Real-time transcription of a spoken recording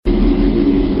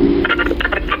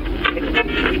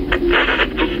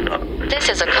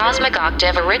Cosmic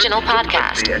Octave original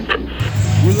podcast.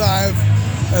 We're live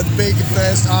at the Bacon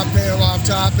Fest, off panel, off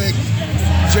topic.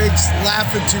 Jake's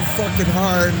laughing too fucking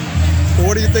hard. But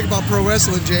what do you think about pro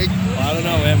wrestling, Jake? Well, I don't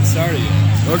know. We haven't started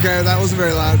yet. Okay, that wasn't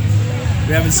very loud.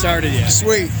 We haven't started yet.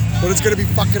 Sweet, but it's gonna be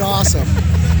fucking awesome.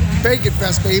 Bacon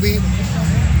Fest, baby.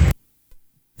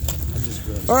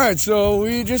 All right, so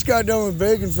we just got done with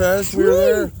Bacon Fest. We were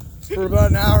there for about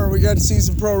an hour. We got to see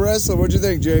some pro wrestling. What'd you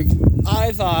think, Jake?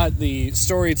 I thought the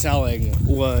storytelling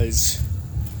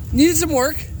needed some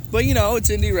work, but you know, it's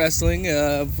indie wrestling.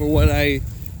 For what I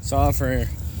saw for a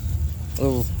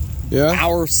little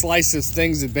hour slices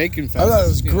things at Bacon Fest. I thought it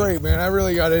was great, man. I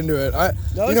really got into it. It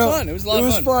was fun. It was a lot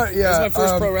of fun. Yeah, it was my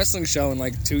first pro wrestling show in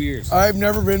like 2 years. I've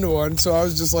never been to one, so I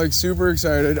was just like super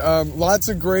excited. Lots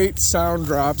of great sound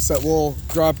drops that we'll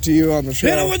drop to you on the show.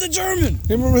 Hit him with the German.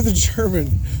 Hit him with the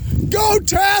German. Go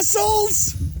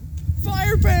Tassels!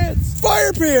 Fire pants.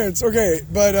 Fire pants. Okay,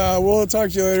 but we'll talk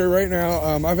to you later. Right now,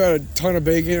 I've had a ton of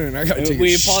bacon, and I gotta take a shit.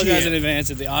 We apologize in advance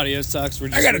if the audio sucks. We're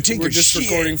just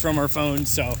recording from our phone,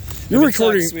 so you're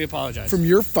recording. Sucks, we apologize from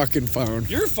your fucking phone.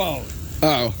 Your phone.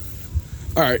 Oh,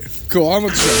 all right, cool. I'm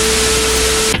with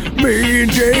you. Me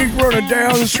and Jake running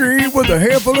down the street with a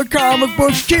handful of comic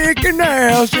books, kicking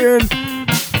ass and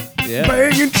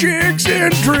banging chicks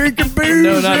and drinking booze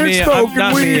no, not and me.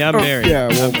 smoking weed. I'm married. Yeah,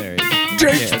 well, I'm married.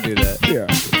 Jake, Can't do that. Yeah.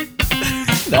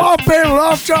 Off panel,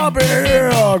 off topic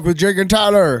with Jake and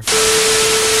Tyler.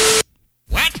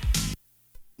 What?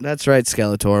 That's right,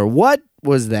 Skeletor. What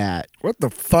was that? What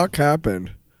the fuck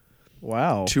happened?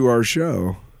 Wow. To our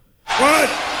show.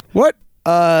 What?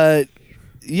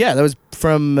 Yeah, that was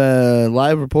from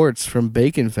live reports from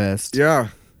Bacon Fest. Yeah.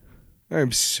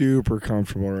 I'm super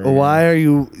comfortable right now. Why are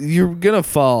you're gonna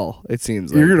fall, it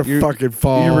seems like. You're gonna fucking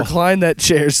fall. You reclined that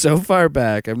chair so far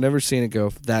back. I've never seen it go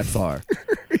that far.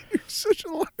 You're such a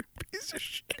loud piece of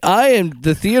shit. I am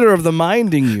the theater of the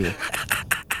minding you.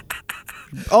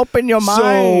 Open your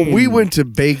mind. So we went to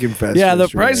Bacon Fest. Yeah, the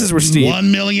prices were steep.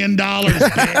 $1 million,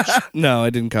 bitch. No,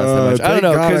 it didn't cost that much. I don't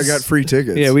know. God, I got free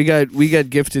tickets. Yeah, we got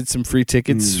gifted some free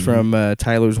tickets from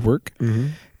Tyler's work. Mm-hmm.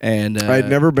 And I'd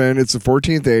never been. It's the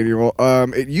 14th annual.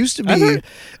 It used to be.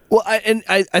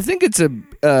 I think it's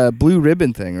a blue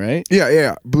ribbon thing, right?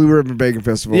 Yeah. Blue Ribbon Bacon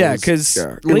Festival. Yeah, because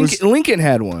Lincoln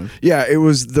had one. Yeah, it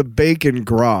was the Bacon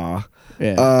Gras.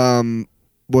 Yeah.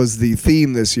 Was the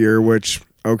theme this year, which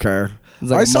okay.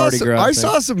 Like I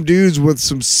saw some dudes with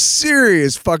some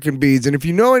serious fucking beads, and if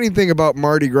you know anything about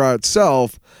Mardi Gras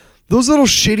itself, those little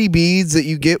shitty beads that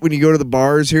you get when you go to the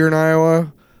bars here in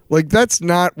Iowa. Like, that's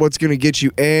not what's going to get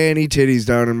you any titties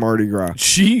down in Mardi Gras.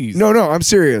 Jeez. No, I'm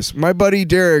serious. My buddy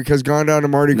Derek has gone down to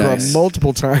Mardi Gras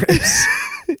multiple times.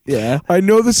 Yeah. I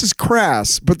know this is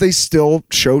crass, but they still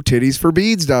show titties for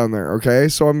beads down there, okay?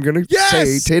 So I'm going to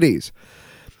say titties.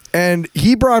 And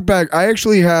he brought back, I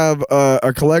actually have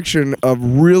a collection of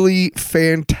really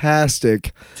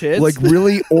fantastic, tits? Like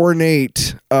really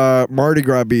ornate Mardi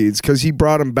Gras beads because he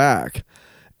brought them back.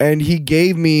 And he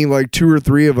gave me like 2 or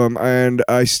 3 of them, and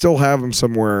I still have them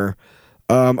somewhere.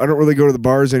 I don't really go to the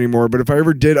bars anymore, but if I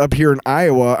ever did up here in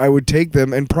Iowa, I would take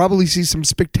them and probably see some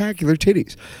spectacular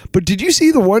titties. But did you see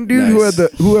the one dude who had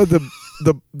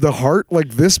the heart like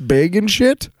this big and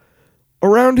shit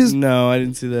around his? No, I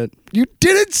didn't see that. You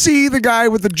didn't see the guy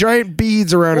with the giant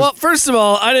beads around his? Well, first of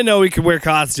all, I didn't know we could wear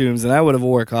costumes, and I would have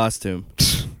wore a costume.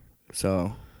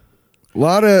 So, a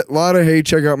lot of hey,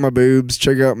 check out my boobs,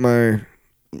 check out my.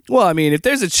 Well, I mean, if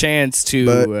there's a chance to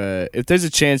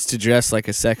dress like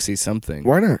a sexy something,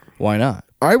 why not? Why not?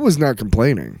 I was not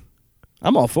complaining.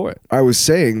 I'm all for it. I was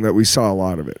saying that we saw a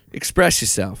lot of it. Express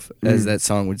yourself, as that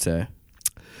song would say.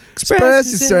 Express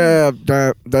yourself. You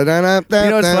know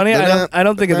what's funny? I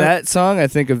don't think of that song. I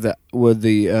think of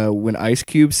when Ice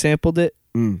Cube sampled it.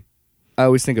 I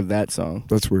always think of that song.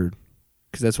 That's weird.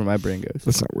 Because that's where my brain goes.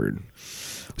 That's not weird.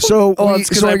 So,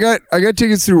 I got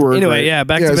tickets through work. Anyway, right?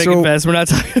 back to Bacon Fest. We're not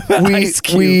talking about Ice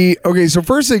Cube. Okay, so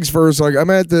first things first, like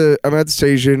I'm at the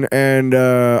station, and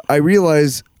I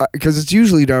realize because it's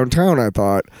usually downtown, I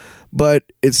thought, but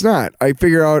it's not. I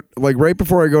figure out like right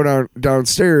before I go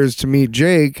downstairs to meet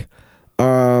Jake,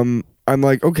 I'm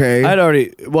like, okay. He'd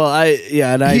already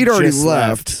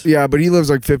left. Yeah, but he lives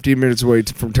like 15 minutes away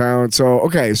from town. So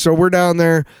okay, so we're down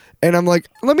there. And I'm like,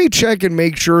 let me check and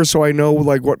make sure so I know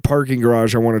like what parking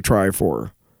garage I want to try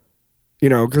for. You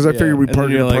know, because I figured we'd park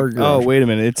in a parking garage. Oh, wait a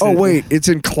minute. It's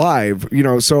in Clive. You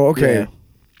know, so okay. Yeah.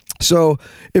 So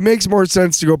it makes more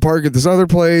sense to go park at this other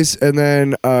place. And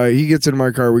then he gets in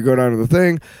my car. We go down to the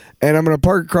thing. And I'm going to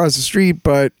park across the street.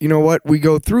 But you know what? We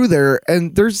go through there.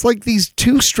 And there's like these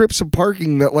 2 strips of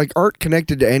parking that like aren't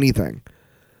connected to anything.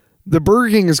 The Burger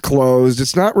King is closed.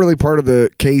 It's not really part of the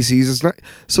Casey's. It's not.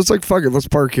 So it's like, fuck it, let's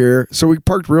park here. So we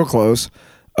parked real close.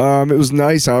 It was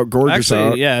nice out, gorgeous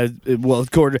out. Yeah,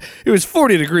 gorgeous. It was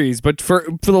 40 degrees, but for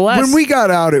the last... When we got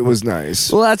out, it was nice.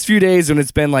 The last few days when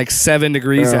it's been like 7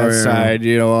 degrees outside,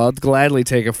 I'll gladly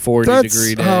take a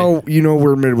 40-degree day. That's how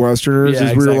we're Midwesterners, Yeah,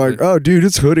 is we were like, oh, dude,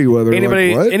 it's hoodie weather.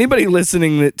 Anybody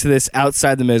listening to this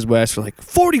outside the Midwest are like,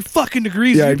 40 fucking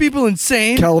degrees? Are you people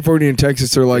insane? California and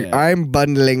Texas are like, I'm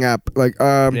bundling up. Like,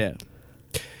 Yeah,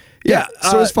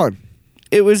 so it was fun.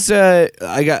 It was.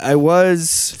 I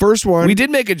was first one. We did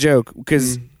make a joke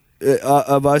because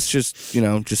of us just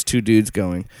two dudes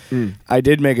going. I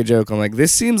did make a joke. I'm like,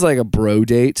 this seems like a bro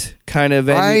date kind of.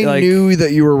 I knew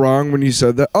that you were wrong when you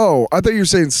said that. Oh, I thought you were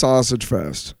saying Sausage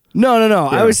Fest. No. Yeah.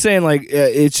 I was saying like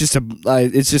it's just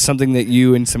something that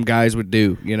you and some guys would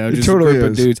do. Just totally a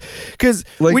group of dudes. Because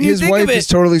like when his wife is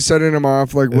totally setting him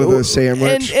off like with a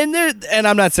sandwich. And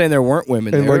I'm not saying there weren't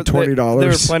women. And like $20. There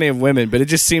were plenty of women, but it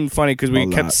just seemed funny because we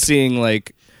kept seeing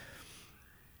like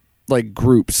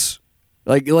groups.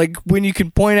 Like when you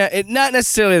can point out, not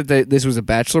necessarily that this was a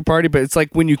bachelor party, but it's like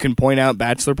when you can point out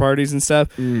bachelor parties and stuff.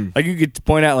 Like you could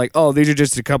point out like, oh, these are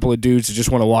just a couple of dudes who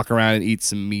just want to walk around and eat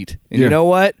some meat. And you know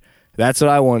what? That's what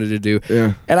I wanted to do.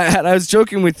 Yeah. And I was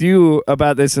joking with you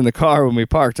about this in the car when we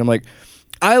parked. I'm like,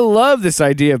 I love this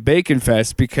idea of Bacon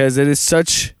Fest because it is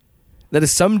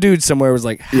some dude somewhere was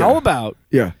like, how about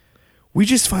we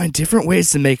just find different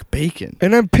ways to make bacon?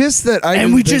 And I'm pissed that I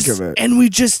didn't think of it.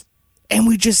 And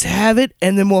we just have it,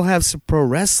 and then we'll have some pro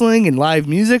wrestling and live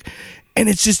music, and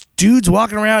it's just dudes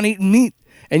walking around eating meat.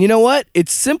 And you know what?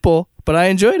 It's simple, but I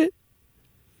enjoyed it.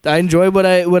 I enjoyed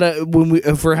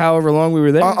for however long we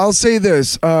were there. I'll say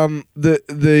this: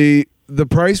 the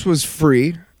price was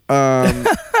free.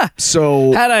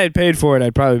 So had I paid for it,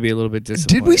 I'd probably be a little bit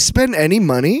disappointed. Did we spend any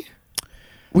money?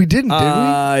 We didn't, did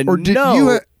we? Or did no.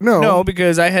 you? No,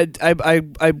 because I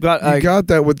got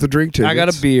that with the drink tickets. I got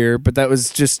a beer, but that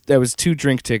was 2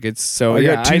 drink tickets. So I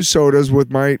got 2 sodas with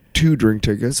my 2 drink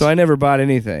tickets. So I never bought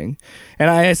anything, and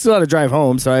I still had to drive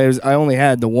home. So I only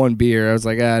had the 1 beer. I was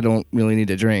like, I don't really need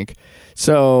to drink.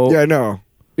 So yeah, no,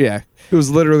 yeah, it was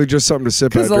literally just something to sip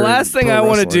at. Because the last thing I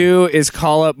want to do is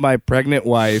call up my pregnant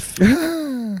wife,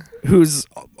 who's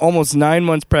almost 9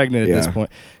 months pregnant at this point.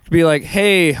 Be like,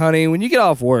 hey, honey, when you get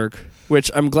off work, which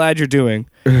I'm glad you're doing,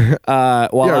 while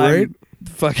I'm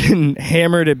fucking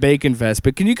hammered at Bacon Fest,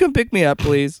 but can you come pick me up,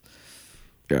 please?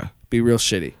 Yeah. Be real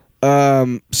shitty.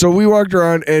 So we walked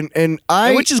around, and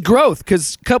which is growth,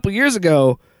 because a couple years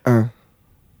ago,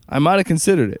 I might have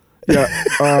considered it.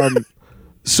 Yeah.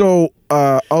 So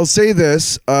I'll say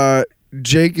this: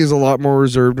 Jake is a lot more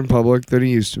reserved in public than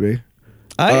he used to be.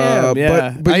 I am,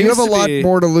 yeah. But you have a lot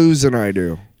more to lose than I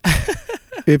do.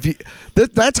 If you,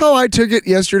 that's how I took it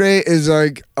yesterday. Is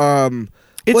like,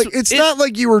 it's not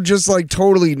like you were just like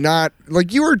totally not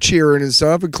like you were cheering and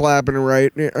stuff and clapping and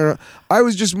right. I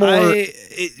was just more.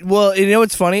 Well, you know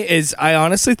what's funny is I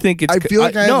honestly think it's. I feel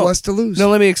like I have less to lose. No,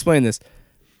 let me explain this.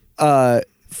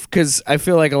 Because I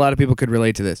feel like a lot of people could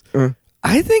relate to this.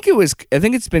 I think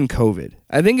it's been COVID.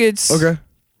 I think it's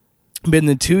been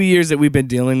the 2 years that we've been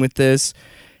dealing with this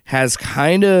has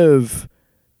kind of.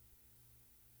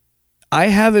 I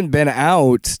haven't been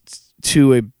out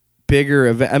to a bigger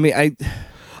event. I mean, I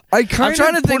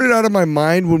kind of put it out of my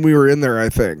mind when we were in there, I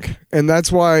think. And that's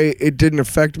why it didn't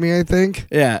affect me, I think.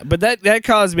 Yeah, but that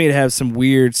caused me to have some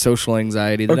weird social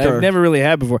anxiety that I've never really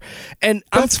had before. And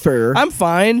that's fair. I'm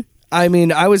fine. I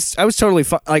mean, I was totally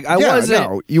fine. Like I wasn't.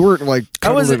 No, you weren't like.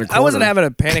 I wasn't having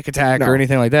a panic attack or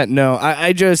anything like that. No,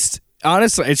 I just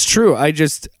honestly, it's true.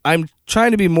 I'm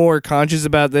trying to be more conscious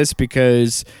about this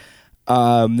because.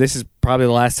 This is probably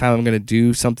the last time I'm going to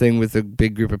do something with a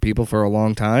big group of people for a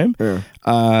long time. Yeah.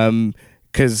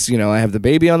 Because, I have the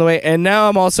baby on the way. And now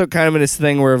I'm also kind of in this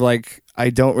thing where like, I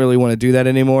don't really want to do that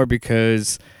anymore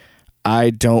because I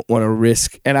don't want to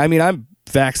risk. And I mean, I'm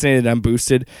vaccinated, I'm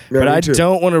boosted, but I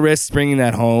don't want to risk bringing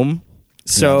that home.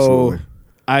 So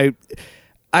I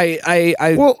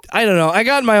don't know. I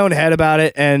got in my own head about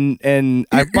it, and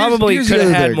I probably could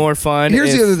have had more fun.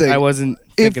 Here's the other thing. I wasn't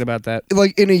thinking about that.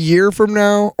 Like in a year from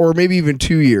now, or maybe even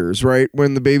 2 years, right?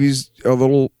 When the baby's a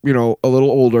little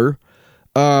older,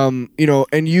 and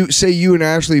you say you and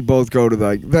Ashley both go to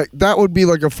that would be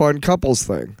like a fun couples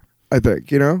thing. I think,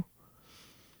 Yeah,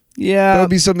 that would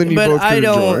be something you both could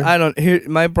enjoy. I don't. Here,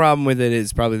 my problem with it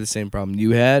is probably the same problem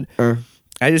you had.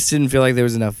 I just didn't feel like there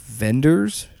was enough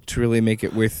vendors to really make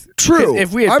it worth. True.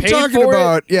 If we had I'm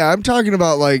talking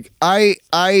about like I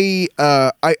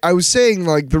was saying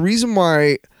like the reason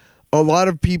why a lot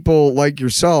of people like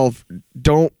yourself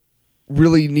don't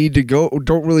really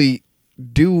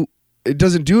do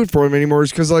it for him anymore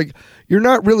is because like you're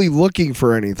not really looking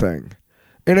for anything.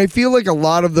 And I feel like a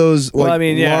lot of those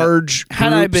large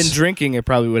had I been groups- drinking, it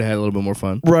probably would have had a little bit more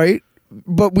fun. right?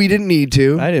 But we didn't need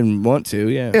to. I didn't want to,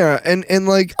 yeah. Yeah, and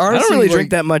like honestly, I don't really like,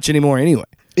 drink that much anymore anyway.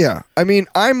 Yeah, I mean,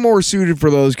 I'm more suited for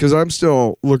those because I'm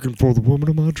still looking for the woman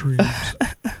of my dreams.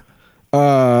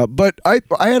 But I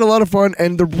had a lot of fun,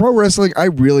 and the pro wrestling, I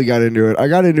really got into it. I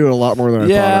got into it a lot more than I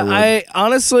thought I would.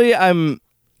 Honestly, I'm.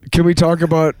 Can we talk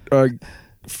about? No,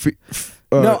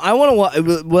 I want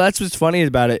to. Well, that's what's funny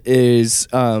about it is,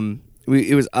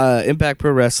 it was Impact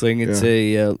Pro Wrestling. It's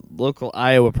a local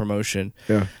Iowa promotion.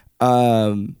 Yeah.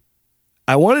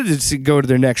 I wanted to go to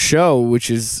their next show, which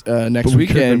is next But we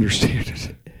couldn't weekend. understand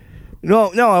it. No,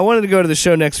 I wanted to go to the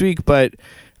show next week, but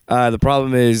the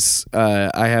problem is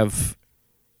I have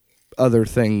other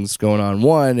things going on.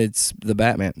 One, it's the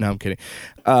Batman. No, I'm kidding.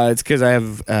 It's because I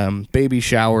have baby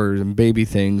showers and baby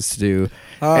things to do.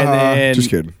 And then just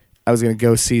kidding. I was going to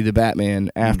go see the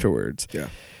Batman afterwards. Yeah.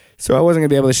 So I wasn't going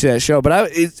to be able to see that show. But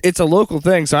it's a local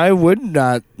thing, so I would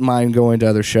not mind going to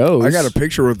other shows. I got a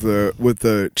picture with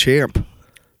the champ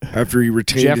after he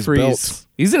retained his belt. Jeffries.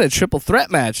 He's in a triple threat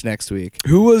match next week.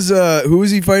 Who was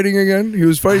he fighting again? He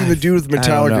was fighting the dude with the I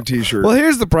don't know. Metallica t-shirt. Well,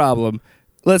 here's the problem.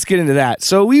 Let's get into that.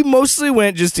 So we mostly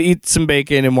went just to eat some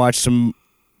bacon and watch some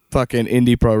fucking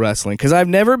indie pro wrestling because I've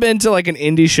never been to like an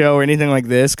indie show or anything like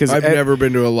this. Because I've never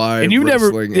been to a live and you've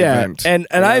wrestling event, and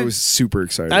I was super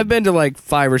excited. I've been to like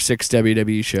 5 or 6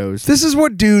 WWE shows. This is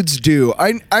what dudes do.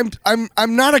 I'm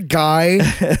not a guy,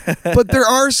 but there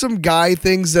are some guy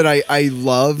things that I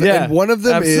love, Yeah, and one of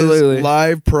them absolutely. is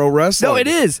live pro wrestling. No, it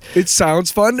is. It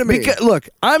sounds fun to me. Because, look,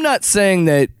 I'm not saying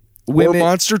that women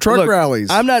monster truck look, rallies.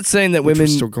 I'm not saying that Which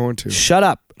women we're still going to. Shut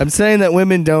up. I'm saying that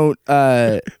women don't.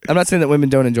 I'm not saying that women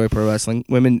don't enjoy pro wrestling.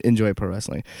 Women enjoy pro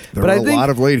wrestling. There but are I a think, lot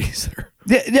of ladies there.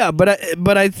 Yeah,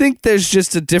 but I think there's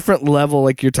just a different level,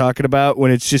 like you're talking about,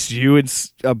 when it's just you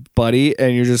and a buddy,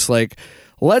 and you're just like,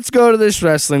 let's go to this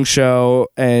wrestling show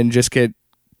and just get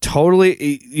totally,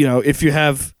 if you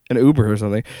have an Uber or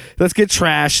something, let's get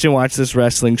trashed and watch this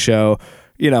wrestling show,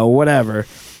 whatever.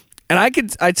 And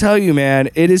I tell you, man,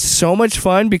 it is so much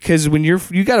fun because when you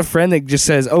got a friend that just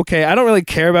says, okay, I don't really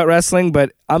care about wrestling,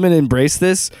 but I'm going to embrace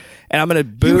this and I'm going to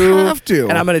boo. You have to.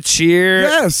 And I'm going to cheer.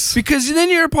 Yes. Because then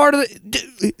you're a part of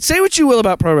say what you will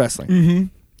about pro wrestling.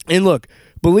 Mm-hmm. And look,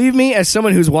 believe me, as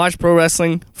someone who's watched pro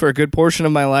wrestling for a good portion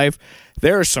of my life,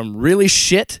 there are some really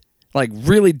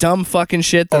really dumb fucking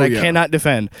shit that I cannot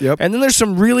defend. Yep. And then there's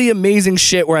some really amazing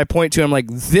shit where I point to, I'm like,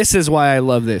 this is why I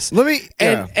love this.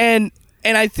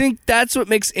 And I think that's what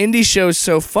makes indie shows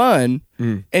so fun,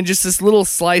 and just this little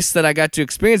slice that I got to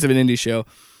experience of an indie show,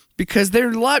 because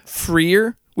they're a lot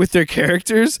freer with their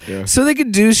characters, so they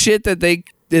could do shit that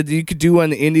you could do on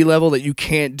the indie level that you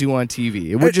can't do on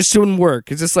TV. It just wouldn't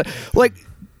work. It's just like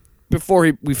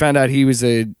before we found out he was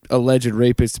a alleged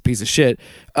rapist, piece of shit.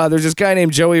 There's this guy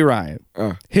named Joey Ryan.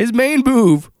 His main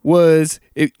move was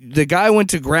the guy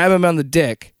went to grab him on the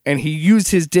dick, and he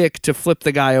used his dick to flip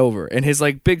the guy over. And his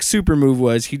big super move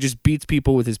was he just beats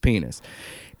people with his penis.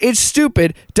 It's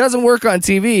stupid, doesn't work on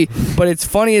TV, but it's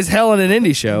funny as hell in an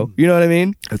indie show. You know what I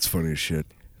mean? That's funny as shit.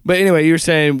 But anyway, you were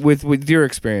saying with your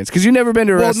experience, because you've never been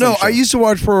to a wrestling show. I used to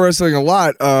watch pro wrestling a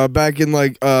lot back in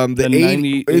the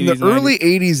early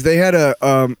 80s. They had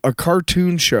a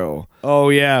cartoon show. Oh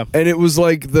yeah, and it was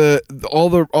like all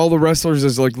the wrestlers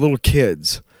as like little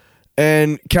kids.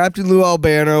 And Captain Lou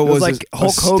Albano was like a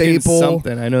Hulk Hogan staple.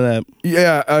 something. I know that.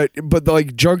 Yeah, but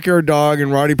like Junkyard Dog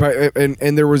and Roddy Piper,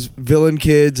 and there was villain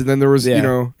kids, and then there was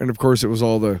and of course it was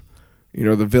all the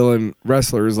the villain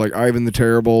wrestlers like Ivan the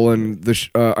Terrible and the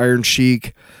Iron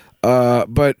Sheik,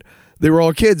 but they were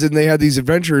all kids and they had these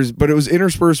adventures, but it was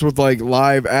interspersed with like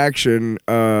live action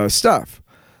stuff.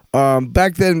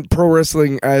 Back then, pro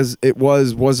wrestling as it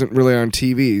wasn't really on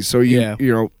TV, so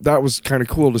that was kind of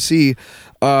cool to see.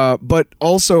 But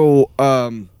also,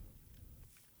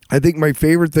 I think my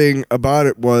favorite thing about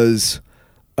it was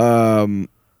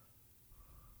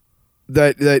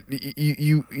that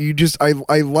you just I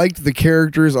liked the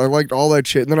characters, I liked all that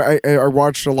shit, and then I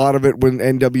watched a lot of it when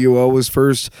NWO was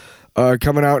first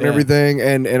coming out and everything,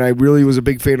 and I really was a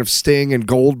big fan of Sting, and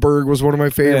Goldberg was one of my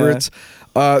favorites.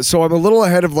 So I'm a little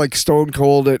ahead of like Stone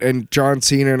Cold and John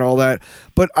Cena and all that.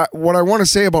 But what I want to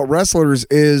say about wrestlers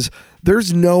is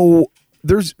there's no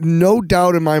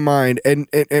doubt in my mind, and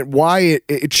why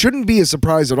it shouldn't be a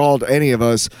surprise at all to any of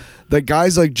us that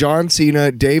guys like John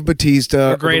Cena, Dave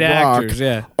Bautista, great The Rock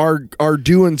actors, are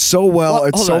doing so well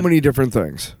at so many different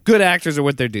things. Good actors are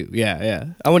what they do. Yeah.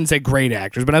 I wouldn't say great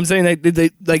actors, but I'm saying they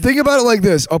like. Think about it like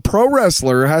this: a pro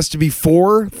wrestler has to be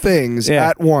 4 things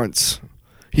at once.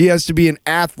 He has to be an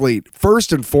athlete,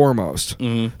 first and foremost.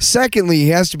 Secondly, he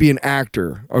has to be an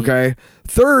actor, okay?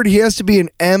 Third, he has to be an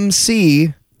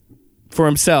MC. For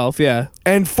himself, yeah.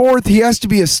 And fourth, he has to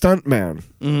be a stuntman.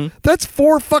 That's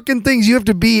 4 fucking things you have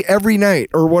to be every night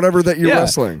or whatever that you're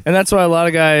wrestling. And that's why a lot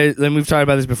of guys, and we've talked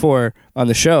about this before on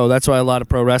the show, that's why a lot of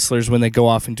pro wrestlers, when they go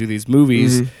off and do these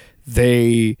movies,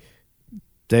 they're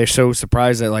so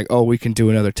surprised that, like, oh, we can do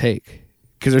another take.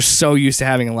 Because they're so used to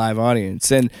having a live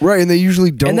audience, and they usually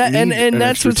don't. And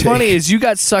that's what's funny is you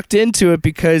got sucked into it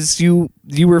because you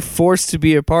were forced to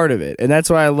be a part of it, and that's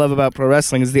what I love about pro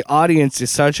wrestling is the audience is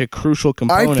such a crucial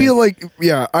component. I feel like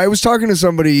I was talking to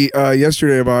somebody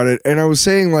yesterday about it, and I was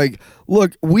saying like,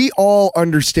 look, we all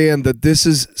understand that this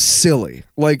is silly,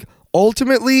 like.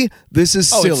 Ultimately, this is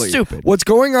silly. It's stupid. What's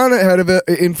going on ahead of it,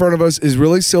 in front of us, is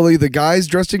really silly. The guys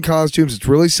dressed in costumes, it's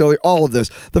really silly. All of this,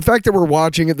 the fact that we're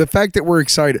watching it, the fact that we're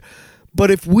excited.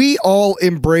 But if we all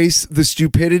embrace the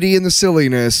stupidity and the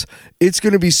silliness, it's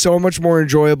going to be so much more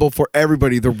enjoyable for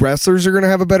everybody. The wrestlers are going to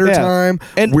have a better time.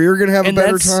 And we're going to have a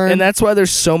better time. And that's why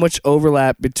there's so much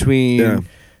overlap between.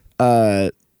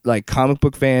 Like comic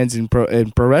book fans and pro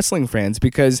wrestling fans,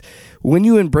 because when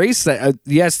you embrace that,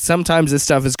 yes, sometimes this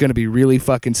stuff is going to be really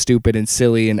fucking stupid and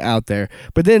silly and out there,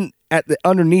 but then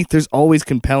underneath there's always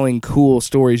compelling, cool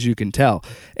stories you can tell.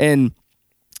 And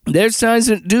there's times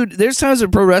that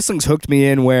pro wrestling's hooked me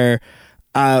in where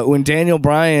when Daniel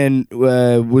Bryan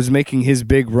was making his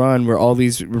big run where all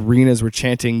these arenas were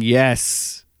chanting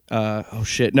yes, they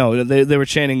were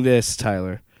chanting this,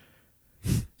 Tyler.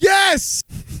 Yes.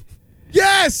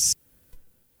 Yes.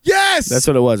 Yes. That's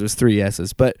what it was. It was 3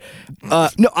 yeses. But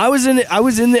no, I was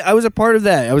a part of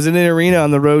that. I was in an arena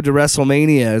on the road to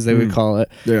WrestleMania, as they would call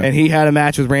it. Yeah. And he had a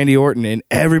match with Randy Orton, and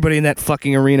everybody in that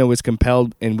fucking arena was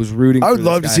compelled and was rooting. I would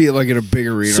love to see it like in a big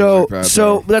arena. So like that,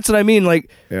 so that's what I mean.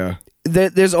 Like, yeah.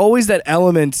 There's always that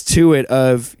element to it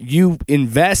of you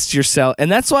invest yourself,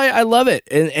 and that's why I love it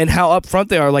and how upfront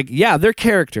they are. Like, yeah, they're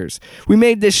characters. We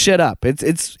made this shit up.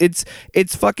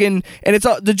 It's fucking, and it's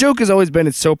all, the joke has always been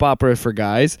it's soap opera for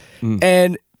guys,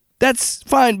 and that's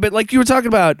fine. But like you were talking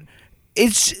about,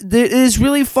 it is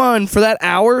really fun for that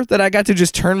hour that I got to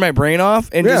just turn my brain off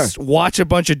and just watch a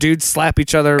bunch of dudes slap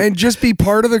each other and just be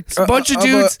part of the bunch of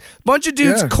dudes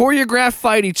choreograph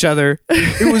fight each other.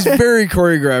 It was very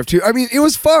choreographed too. I mean, it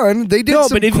was fun. They did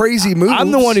some crazy moves.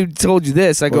 I'm the one who told you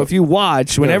this. I go, if you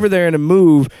watch, whenever they're in a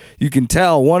move, you can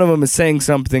tell one of them is saying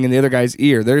something in the other guy's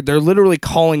ear. They're literally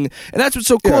calling, and that's what's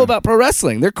so cool about pro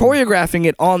wrestling. They're choreographing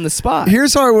it on the spot.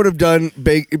 Here's how I would have done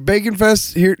Bacon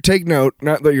Fest. Here, take note.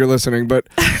 Not that you're listening. But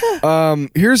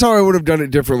here's how I would have done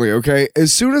it differently, okay?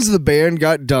 As soon as the band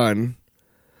got done,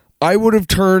 I would have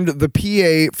turned the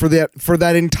PA for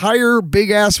that entire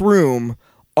big-ass room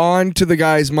onto the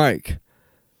guy's mic.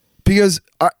 Because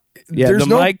there's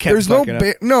no mic kept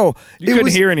no, you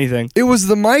couldn't hear anything. It was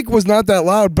the mic was not that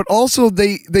loud, but also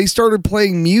they started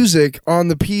playing music on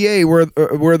the PA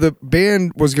where the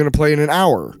band was going to play in an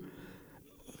hour.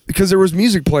 Because there was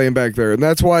music playing back there, and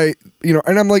that's why, and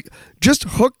I'm like, just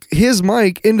hook his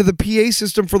mic into the PA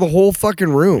system for the whole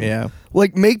fucking room. Yeah.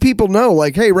 Like, make people know,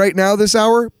 like, hey, right now, this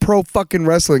hour, pro fucking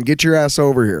wrestling, get your ass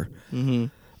over here. Mm-hmm.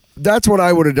 That's what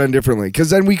I would have done differently, because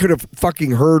then we could have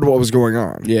fucking heard what was going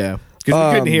on. Yeah. Because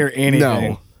we couldn't hear anything.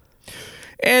 No.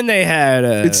 And they had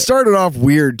it started off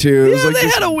weird, too. It was like they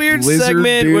had a weird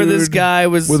segment where this guy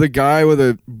was... With a guy with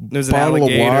a bottle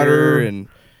of water and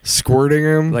squirting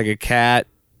him. Like a cat.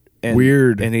 And,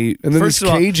 weird. And he then this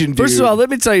Cajun dude. First of all, let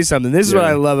me tell you something. This is what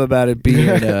I love about it being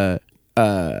it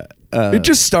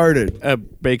just started. A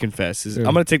Bacon Fest. I'm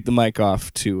going to take the mic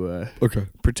off to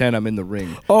pretend I'm in the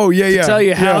ring. Oh, yeah, yeah. To tell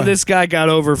you how this guy got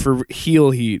over for heel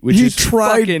heat, which is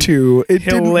tried to. It hilarious.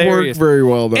 Didn't work very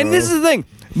well, though. And this is the thing.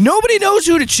 Nobody knows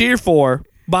who to cheer for,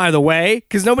 by the way,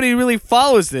 because nobody really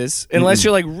follows this unless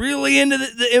you're like really into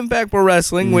the Impact Pro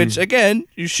Wrestling, which again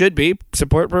you should be.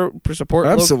 Support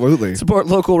absolutely support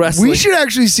local wrestling. We should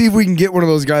actually see if we can get one of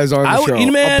those guys on the show.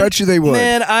 I'll bet you they would.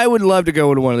 Man, I would love to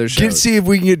go to one of their shows. See if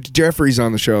we can get Jeffries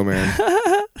on the show, man.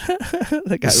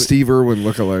 Steve Irwin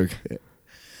lookalike.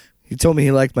 He told me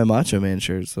he liked my Macho Man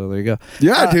shirt, so there you go.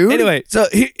 Yeah, dude. Anyway, so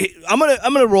I'm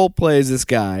gonna role play as this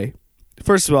guy.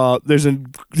 First of all, there's a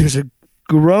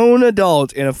grown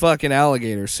adult in a fucking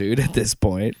alligator suit at this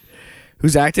point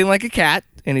who's acting like a cat,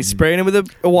 and he's spraying him with a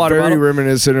water bottle. Very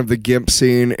reminiscent of the Gimp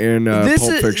scene in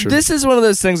Pulp Fiction. This is one of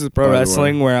those things with pro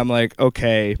wrestling where I'm like,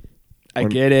 okay, I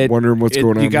get it. Wondering what's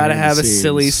going on. You got to have a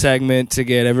silly segment to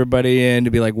get everybody in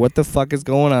to be like, what the fuck is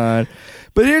going on?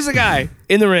 But here's a guy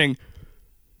in the ring.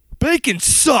 Bacon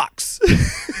sucks.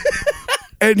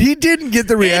 And he didn't get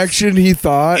the reaction he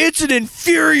thought. It's an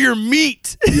inferior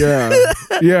meat. Yeah.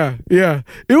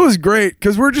 It was great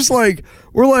because we're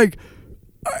like,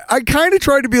 I kind of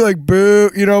tried to be like, boo,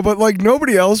 but like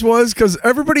nobody else was because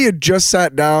everybody had just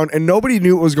sat down and nobody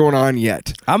knew what was going on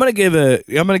yet. I'm gonna give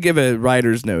a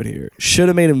writer's note here. Should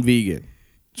have made him vegan.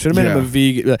 Should have made him a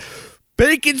vegan.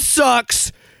 Bacon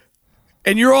sucks,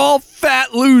 and you're all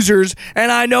fat losers,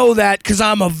 and I know that because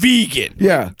I'm a vegan.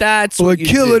 Yeah, that's like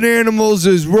killing animals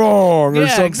is wrong or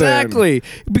something. Exactly.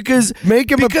 Because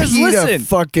make him a PETA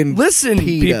listen,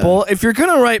 PETA. People. If you're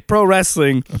gonna write pro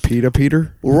wrestling, a PETA,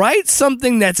 Peter, write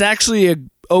something that's actually a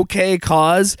okay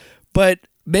cause, but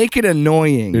make it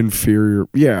annoying. Inferior,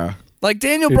 yeah. Like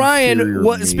Daniel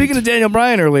Bryan. Speaking of Daniel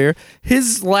Bryan earlier,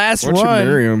 his last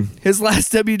run, his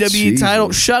last WWE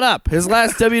title. Shut up. His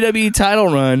last WWE title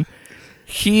run.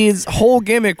 His whole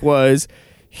gimmick was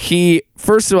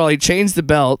first of all, he changed the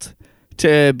belt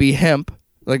to be hemp.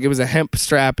 Like it was a hemp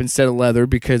strap instead of leather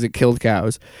because it killed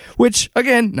cows, which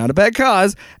again, not a bad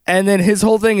cause. And then his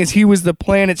whole thing is he was the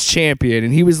planet's champion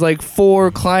and he was like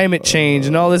for climate change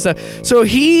and all this stuff. So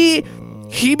he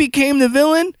became the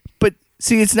villain.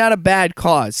 See, it's not a bad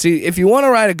cause. See, if you want to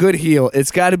write a good heel,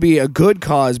 it's got to be a good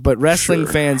cause, but wrestling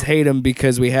fans hate him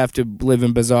because we have to live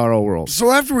in bizarro world. So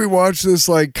after we watch this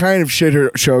like kind of shit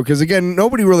show, because again,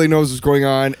 nobody really knows what's going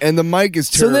on, and the mic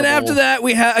is terrible. So then after that,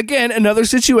 we have, again, another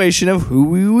situation of who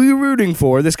we were rooting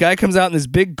for. This guy comes out in this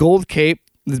big gold cape,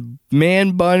 this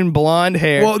man bun, blonde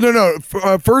hair. Well, no.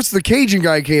 First, the Cajun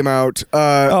guy came out.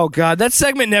 Oh God, that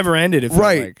segment never ended.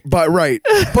 But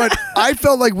I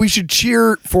felt like we should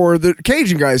cheer for the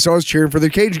Cajun guy, so I was cheering for the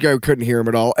Cajun guy who couldn't hear him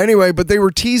at all. Anyway, but they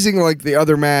were teasing like the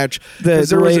other match. At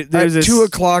 2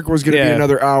 o'clock was going to be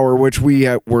another hour, which we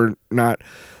were not.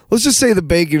 Let's just say the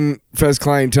Bacon Fest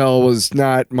clientele was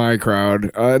not my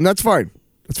crowd, and that's fine.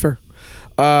 That's fair.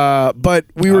 But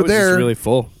we were there. Just really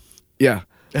full. Yeah.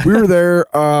 We were there,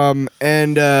 and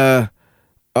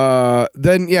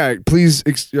then please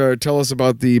tell us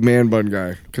about the man bun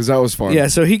guy because that was fun. Yeah,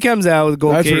 so he comes out with a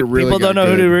gold cape. People don't know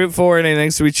who to root for or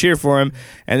anything, so we cheer for him.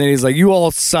 And then he's like, "You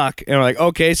all suck," and we're like,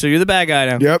 "Okay, so you're the bad guy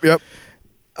now."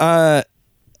 Yep.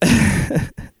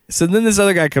 So then this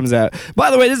other guy comes out.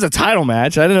 By the way, this is a title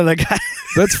match. I didn't know that guy.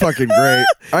 That's fucking great.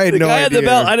 I had no idea. The guy had the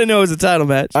belt. I didn't know it was a title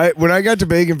match. When I got to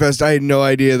Bacon Fest, I had no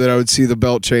idea that I would see the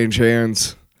belt change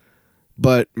hands.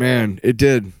 But man, it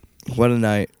did. What a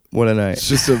night! It's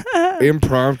just an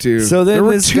impromptu. So then there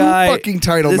were this two guy, fucking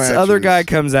title matches. Other guy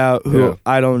comes out who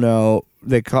I don't know.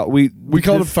 We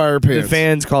called him Fire Pants. The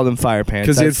fans called him Fire Pants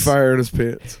because he had fire in his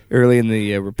pants early in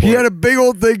the report. He had a big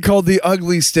old thing called the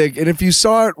ugly stick, and if you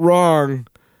saw it wrong,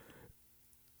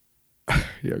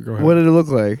 yeah, go ahead. What did it look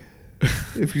like?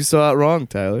 If you saw it wrong,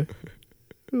 Tyler,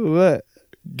 what?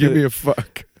 Give me a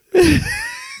fuck.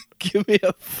 Give me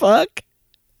a fuck.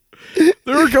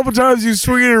 There were a couple times you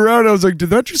swing it around. I was like, did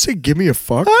that just say give me a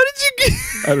fuck? How did you get...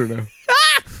 I don't know.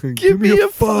 Give me a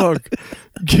fuck.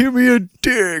 Give me a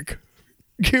dick.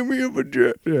 Give me a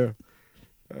vagina. Yeah.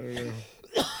 I don't know.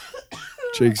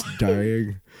 Jake's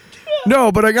dying. No,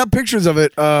 but I got pictures of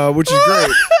it, which is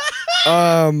great.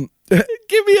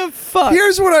 Give me a fuck.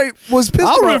 Here's what I was pissed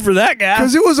I'll about. root for that guy.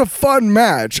 Because it was a fun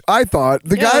match, I thought.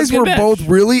 The guys were both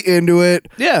really into it.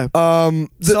 Yeah.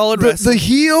 Solid wrestling. The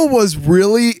heel was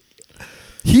really...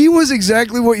 He was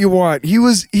exactly what you want. He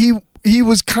was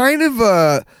kind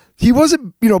of he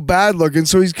wasn't bad looking,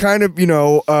 so he's kind of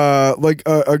like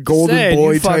a golden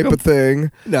boy type of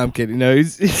thing. No, I'm kidding. No,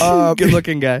 he's a good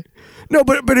looking guy. No,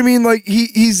 but I mean like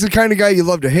he's the kind of guy you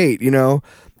love to hate,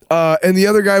 And the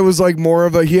other guy was like more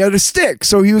of he had a stick,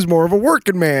 so he was more of a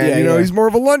working man. He's more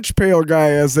of a lunch pail guy,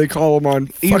 as they call him on.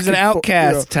 He was an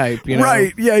outcast type,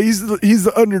 Right? Yeah, he's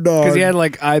the underdog because he had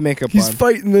like eye makeup. He's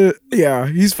fighting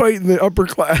the upper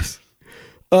class.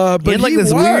 But he had like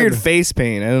this weird face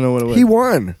paint. I don't know what it was. He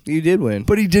won. You did win,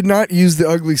 but he did not use the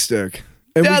ugly stick.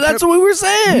 And that's what we were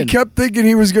saying. We kept thinking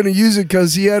he was going to use it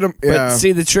because he had him. But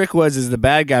see, the trick was the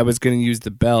bad guy was going to use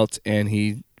the belt, and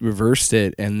he reversed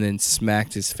it and then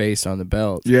smacked his face on the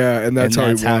belt. Yeah, and that's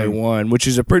how he won, which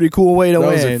is a pretty cool way to win.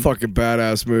 That was a fucking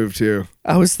badass move too.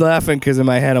 I was laughing because in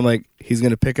my head I'm like, he's going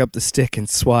to pick up the stick and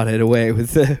swat it away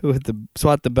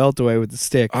swat the belt away with the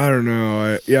stick. I don't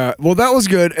know. Well, that was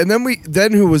good. And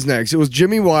then who was next? It was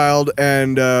Jimmy Wild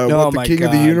and the King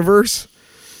of the Universe.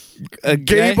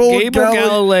 Gable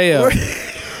Galileo,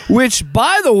 which,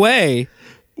 by the way,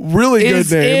 really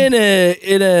good name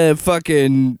in a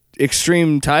fucking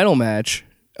Extreme title match.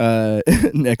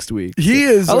 next week. He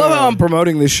is. I love how I'm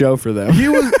promoting this show for them.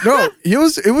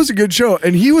 It was a good show,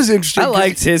 and he was interesting. I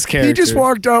liked his character. He just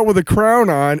walked out with a crown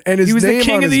on, and his He was the name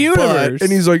king on of his the butt, universe.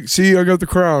 and he's like, "See, I got the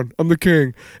crown. I'm the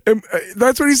king." And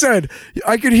that's what he said.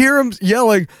 I could hear him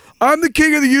yelling, "I'm the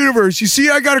king of the universe. You see,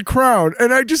 I got a crown,"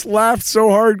 and I just laughed so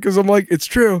hard because I'm like, "It's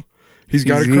true. He's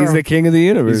got a crown. He's the king of the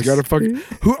universe. He's got a fucking.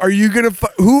 Who are you gonna?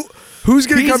 Who's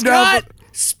gonna come down?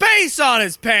 Space on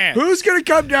his pants. Who's gonna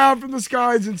come down from the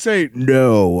skies and say,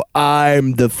 "No,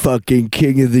 I'm the fucking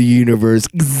king of the universe"?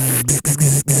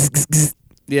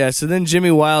 Yeah. So then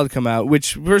Jimmy Wild come out.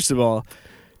 Which, first of all,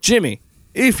 Jimmy,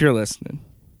 if you're listening,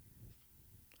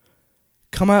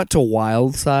 come out to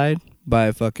Wild Side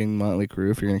by fucking Motley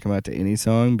Crue if you're gonna come out to any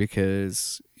song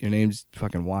because your name's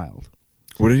fucking Wild.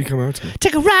 What did he come out to?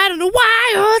 Take a ride on the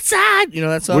wild side. You know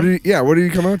that song? What did he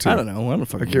come out to? I don't know. I don't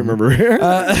fucking I can't remember.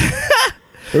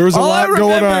 There was a All I lot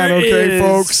going on, remember okay, is-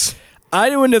 folks?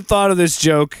 I wouldn't have thought of this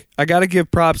joke. I got to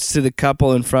give props to the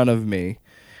couple in front of me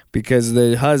because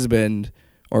the husband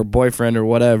or boyfriend or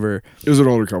whatever, It was an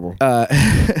older couple.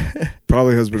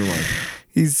 Probably husband and wife.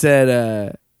 he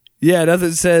said, yeah,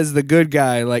 nothing says the good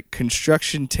guy like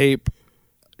construction tape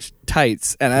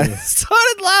tights. And I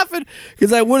started laughing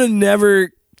because I would have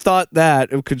never thought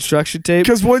that of construction tape.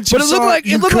 Because once you But it saw looked like- it,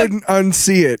 you it looked like- couldn't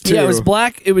unsee it, too. Yeah, it was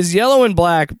black. It was yellow and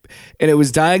black, and it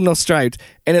was diagonal striped,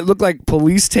 and it looked like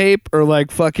police tape or like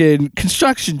fucking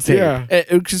construction tape, Yeah.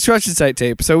 construction site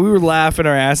tape. So we were laughing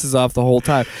our asses off the whole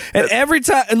time, and every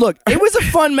time. And look, it was a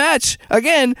fun match.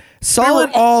 Again, They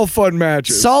solid, were all fun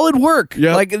matches. solid work.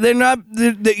 Yep. Like they're not,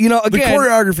 you know. The Again,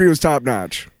 choreography was top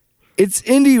notch. it's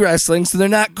indie wrestling, so they're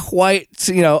not quite,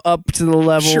 up to the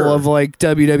level Sure. of like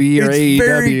WWE or It's AEW.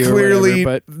 very or clearly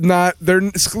whatever, but not. They're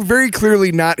very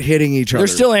clearly not hitting each other. they're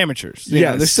still amateurs. You know,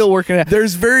 Yes. they're still working it.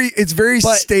 It's very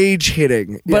But- stage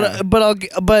hitting. Yeah.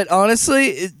 But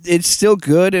honestly, it's still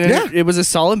good, and Yeah. it was a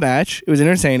solid match. It was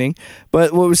entertaining.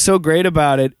 But what was so great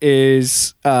about it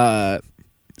is,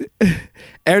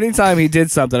 anytime he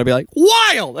did something, I'd be like,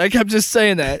 "Wild!" I kept just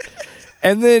saying that,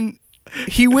 and then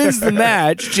he wins the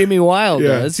match. Jimmy Wild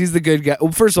Yeah. does. He's the good guy.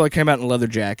 Well, first of all, he came out in a leather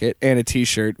jacket and a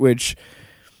t-shirt, which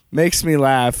makes me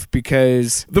laugh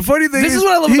because The funny thing This is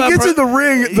what I love he about gets Pro- in the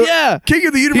ring. The Yeah. King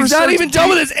of the Universe. he's not starts even done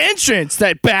with his entrance.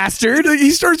 That bastard.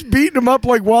 He starts beating him up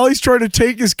like while he's trying to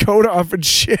take his coat off and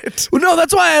shit. Well, no,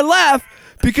 that's why I laugh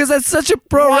because that's such a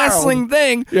pro Wow. wrestling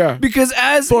thing. Yeah. Because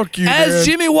as Fuck you, man.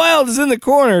 Jimmy Wild is in the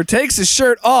corner, takes his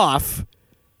shirt off,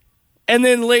 and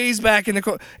then lays back in the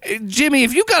corner. Jimmy,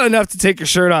 if you got enough to take your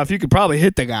shirt off, you could probably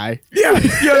hit the guy. Yeah,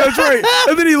 that's right.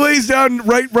 And then he lays down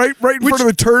right in front of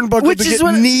the turnbuckle which to is get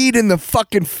what- kneed in the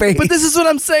fucking face. But this is what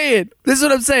I'm saying.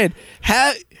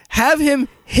 Have him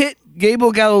hit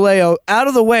Gable Galileo out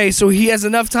of the way so he has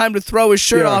enough time to throw his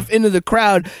shirt Yeah. off into the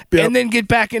crowd Yep. and then get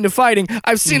back into fighting.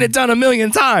 I've seen it done a million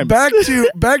times. back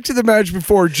to the match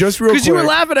before, just real quick. Because you were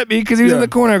laughing at me because he was in Yeah. the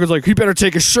corner. I was like, he better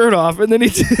take his shirt off. And then he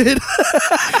did.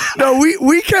 No,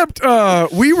 we kept.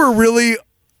 We were really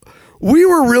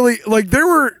like there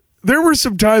were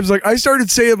some times like I started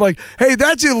saying like, "Hey,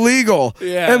 that's illegal,"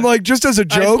 Yeah. and like just as a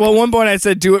joke. Well, at one point I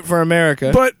said, do it for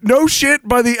America. But no shit,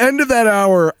 by the end of that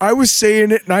hour, I was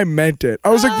saying it and I meant it. I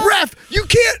was like, "Ref, you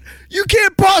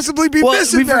can't possibly be well,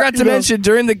 missing we that," forgot to you know? mention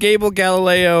during the Gable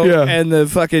Galileo Yeah. and the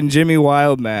fucking Jimmy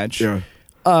Wild match. Yeah.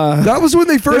 That was when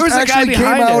they first was a guy actually came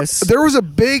behind out. us. There was a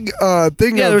big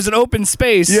thing. Yeah, of, there was an open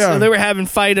space. Yeah. So they were having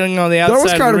fighting on the outside. that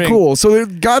was kind of cool. So they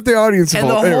got the audience And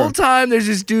involved. the Anyway. whole time, there's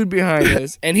this dude behind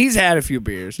us, and he's had a few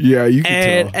beers. Yeah, you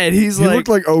can tell. And he's He like, looked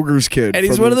like Ogre's kid. and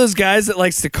he's from one the- of those guys that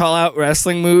likes to call out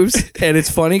wrestling moves, and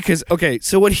it's funny because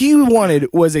so what he wanted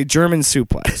was a German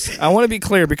suplex. I want to be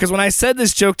clear because when I said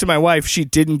this joke to my wife, she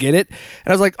didn't get it, and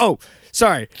I was like, "Oh,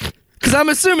 sorry," because I'm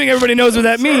assuming everybody knows what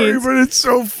that Sorry, means. but it's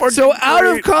so fucking. So out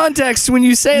of great. context, when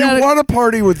you say you that, want to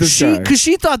party with this guy? because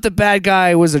she thought the bad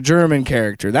guy was a German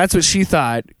character. That's what she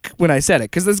thought when I said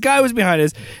it. Because this guy was behind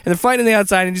us, and they're fighting on the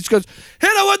outside, and he just goes, "Hit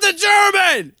him with the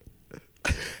German!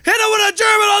 Hit him with a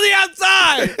German on the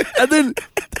outside!" And then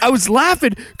I was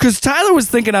laughing because Tyler was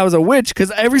thinking I was a witch. Because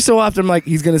every so often I'm like,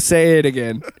 he's gonna say it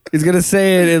again. He's gonna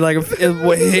say it, and like,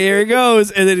 here he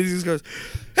goes, and then he just goes,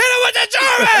 "Hit him with the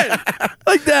German!"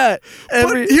 Like that.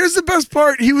 But here's the best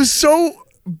part. He was so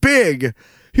big.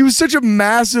 He was such a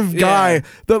massive guy Yeah.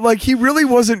 that like he really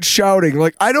wasn't shouting.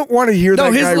 Like I don't want to hear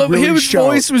no, that guy really his shout.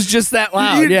 voice was just that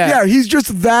loud. Yeah, he's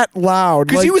just that loud.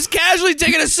 Because Like, he was casually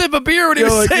taking a sip of beer when he yeah,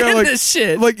 was like- saying yeah, like- this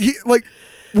shit. Like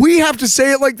we have to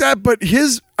say it like that, but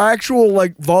his actual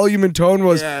like volume and tone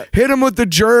was Yeah. hit him with the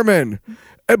German.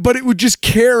 but it would just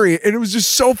carry it, and it was just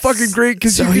so fucking great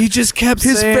because So he just kept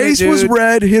his saying it, face was dude.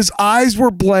 red, his eyes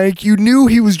were blank. You knew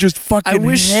he was just fucking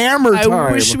hammer time.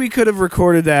 I wish we could have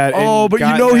recorded that. Oh, but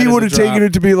you know he would have taken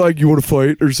it to be like, you want to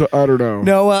fight or so. I don't know.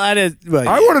 No, well, I did. Well,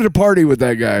 I wanted to party with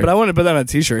that guy. but I wanted to put that on a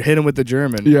T-shirt. Hit him with the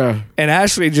German. Yeah. And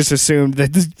Ashley just assumed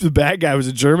that the bad guy was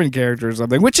a German character or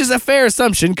something, which is a fair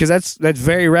assumption because that's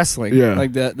very wrestling. Yeah.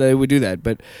 like that they would do that.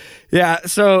 But yeah,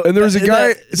 so And there was a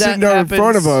guy that sitting down in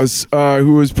front of us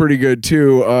who was pretty good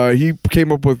too. He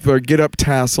came up with get up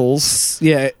tassels.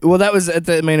 Yeah, well, that was at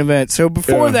the main event. So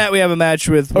before Yeah. that, we have a match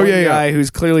with one guy who's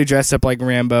clearly dressed up like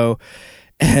Rambo,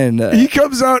 and He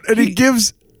comes out and he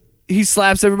gives. he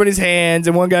slaps everybody's hands,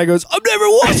 and one guy goes, "I'm never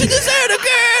washing this hand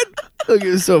again." Look,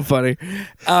 it was so funny.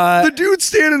 The dude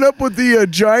standing up with the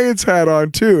Giants hat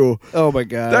on too. Oh my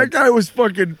god, That guy was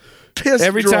fucking pissed.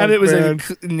 every drunk, time it was man.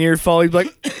 a near fall, he'd be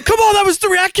like, "Come on, that was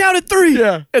 3. I counted 3."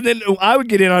 Yeah. and then I would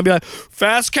get in, I'd be like,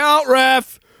 "Fast count,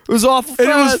 ref." It was awful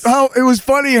fast. And it was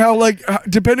funny how like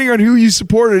depending on who you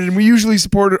supported, and we usually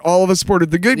supported, all of us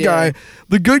supported the good Yeah. guy.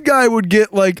 The good guy would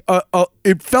get like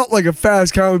it felt like a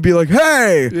fast count would be like,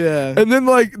 hey, Yeah. and then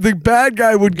like the bad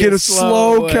guy would get a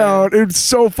slow way. count. It's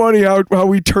so funny how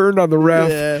we turned on the ref,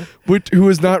 Yeah. who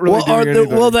was not really doing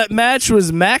anything. Well, that match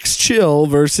was Max Chill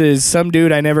versus some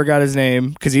dude I never got his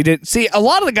name because he didn't see. A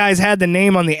lot of the guys had the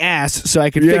name on the ass, so I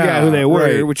could figure Yeah, out who they were,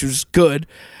 right. which was good.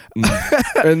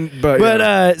 But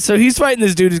yeah. So he's fighting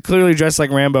this dude who's clearly dressed like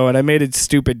Rambo, and I made a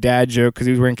stupid dad joke because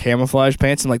he was wearing camouflage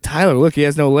pants. I'm like, Tyler, look, he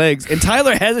has no legs. And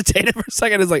Tyler hesitated for a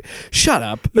second. I was like, shut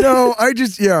up. No, I knew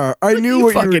You what you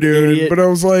were fucking doing, idiot. but I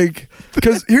was like,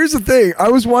 because here's the thing: I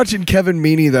was watching Kevin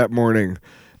Meaney that morning,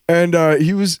 and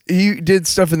he did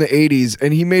stuff in the '80s,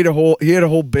 and he had a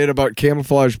whole bit about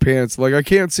camouflage pants, like I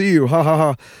can't see you, ha ha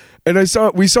ha. And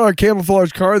we saw a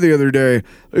camouflage car the other day.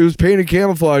 It was painted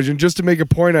camouflage, and just to make a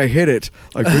point, I hit it.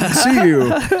 I couldn't see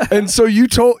you. And so you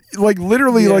told, like,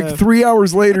 literally, like 3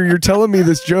 hours later, you're telling me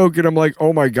this joke, and I'm like,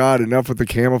 oh my God, enough with the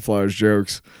camouflage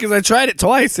jokes. Because I tried it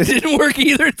twice. It didn't work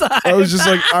either time. I was just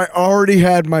like, I already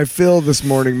had my fill this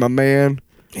morning, my man.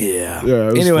 Yeah. Yeah,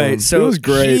 it was anyway, fun. so It was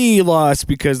great. he lost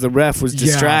because the ref was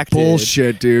distracted. Yeah,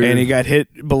 bullshit, dude. And he got hit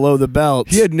below the belt.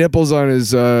 He had nipples on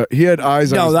his. He had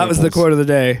eyes on. No, his that was the nipples. quote of the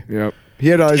day. Yep. He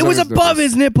had eyes. It on was his above nipples.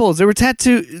 his nipples. They were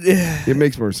tattooed. It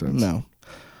makes more sense. No.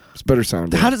 It's better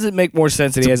sound. How does it make more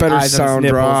sense that he It's has a better eyes on his sound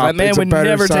nipples? drop. That man It's a would better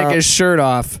never take sound- his shirt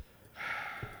off.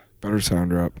 Better sound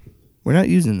drop. We're not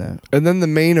using that. And then the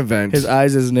main event His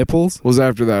eyes as nipples? was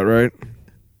after that, right?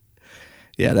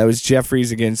 Yeah, that was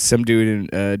Jeffries against some dude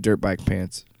in dirt bike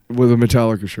pants. With a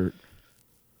Metallica shirt.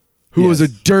 Who was a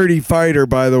Yes. dirty fighter,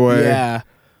 by the way. Yeah.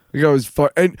 The guy was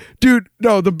and dude,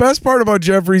 no, the best part about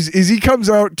Jeffries is he comes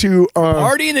out to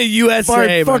Party in the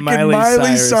USA by by fucking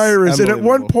Miley Cyrus. And at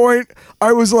one Unbelievable. point,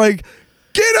 I was like,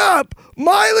 get up!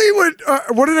 Miley would,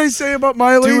 what did I say about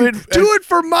Miley? Do it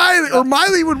for Miley, or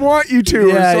Miley would want you to, or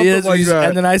Yeah, something yeah, that's what like he's- that.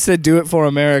 and then I said, "Do it for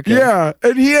America." Yeah,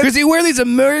 and he had because he wear these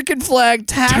American flag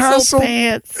tassel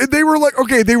pants. They were like,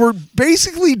 okay, they were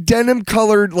basically denim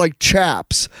colored like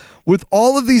chaps with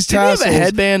all of these Did he have tassels. a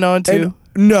headband on too? And-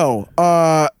 no,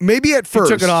 maybe at first.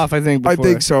 took it off, I think, I before.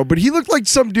 think so, but he looked like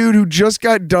some dude who just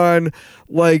got done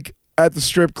like at the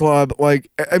strip club. Like,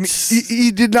 I mean,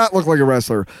 he did not look like a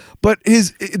wrestler, but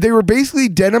they were basically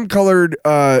denim colored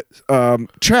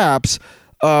chaps.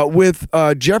 With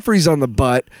Jeffries on the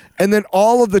butt, and then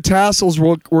all of the tassels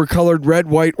were colored red,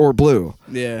 white, or blue.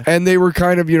 Yeah. And they were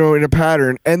kind of, in a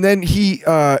pattern. And then he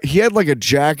had like a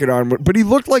jacket on, but he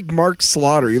looked like Mark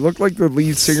Slaughter. He looked like the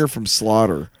lead singer from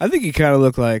Slaughter. I think he kind of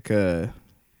looked like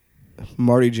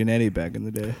Marty Jannetty back in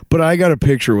the day. But I got a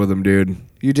picture with him, dude.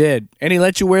 You did, and he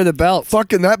let you wear the belt.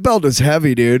 Fucking that belt is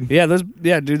heavy, dude. Yeah,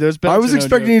 dude, those belts. I was are no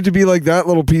expecting joke. it to be like that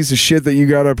little piece of shit that you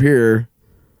got up here.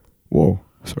 Whoa,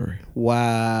 sorry.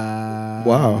 Wow.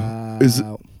 Wow. Is it-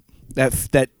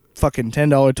 that fucking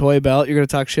 $10 toy belt you're gonna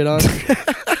talk shit on?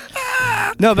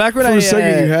 No, back when For I a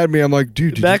second you had me, I'm like,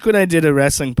 dude. back when I did a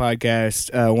wrestling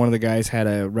podcast, one of the guys had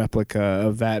a replica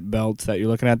of that belt that you're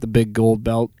looking at, the big gold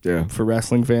belt. Yeah. For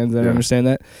wrestling fans that Yeah. understand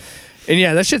that. And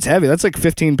yeah, that shit's heavy. That's like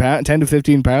 10 to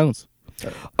 15 pounds.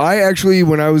 I actually,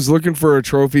 when I was looking for a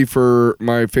trophy for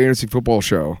my fantasy football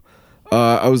show,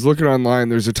 I was looking online.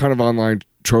 There's a ton of online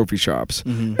trophy shops,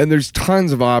 and there's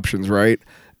tons of options, right?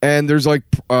 And there's like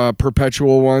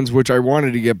perpetual ones, which I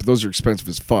wanted to get, but those are expensive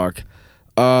as fuck.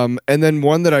 And then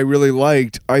one that I really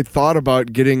liked, I thought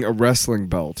about getting a wrestling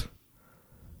belt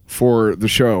for the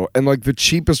show, and like the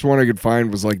cheapest one I could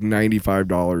find was like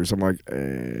 $95. I'm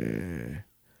like,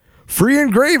 Free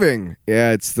engraving.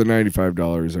 Yeah, it's the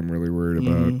 $95 I'm really worried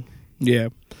about. Yeah.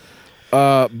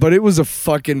 But it was a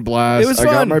fucking blast. It was I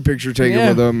got fun. my picture taken Yeah.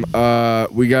 with him.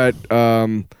 We got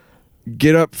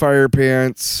Get Up Fire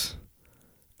Pants.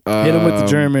 Hit him with the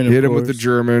German, of Hit him with the course.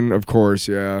 German, of course.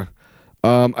 Yeah.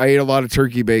 I ate a lot of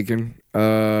turkey bacon.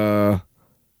 Yeah.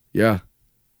 Yeah,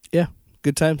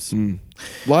 good times. A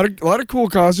lot of cool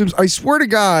costumes. I swear to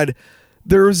God,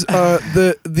 there's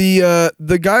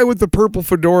the guy with the purple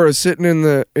fedora sitting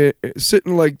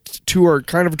like to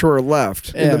our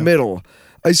left in Yeah. the middle.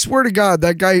 I swear to God,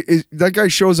 that guy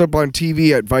shows up on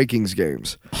TV at Vikings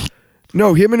games.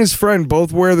 No, him and his friend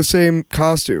both wear the same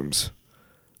costumes.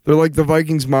 They're like the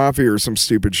Vikings Mafia or some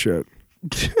stupid shit.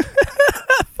 Vikings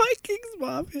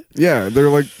Mafia. Yeah, they're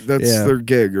like that's Yeah. their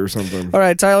gig or something. All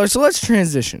right, Tyler. So let's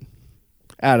transition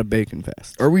out of Bacon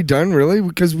Fest. Are we done really?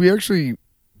 Because we actually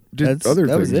did other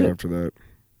that was things it. after that.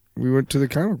 We went to the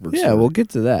comic book Yeah, store. we'll get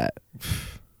to that.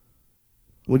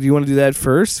 Well, do you want to do that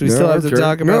first? We No, still I have to don't care.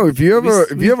 talk about. No, if you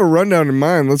have a rundown in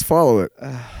mind, let's follow it.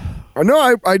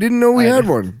 No, I didn't know we had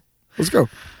one. Let's go.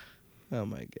 Oh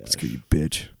my Let's gosh. go, you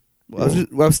bitch.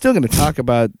 Well, I'm still going to talk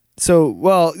about. So,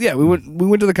 well, yeah, we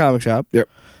went to the comic shop. Yep.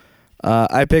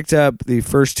 I picked up the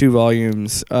first 2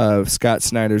 volumes of Scott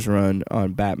Snyder's run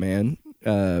on Batman,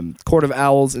 Court of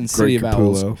Owls and City of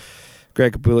Owls. Capullo.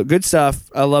 Greg Capullo. Good stuff.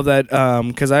 I love that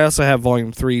because I also have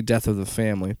volume 3, Death of the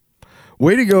Family.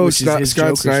 Way to go, Which is his Scott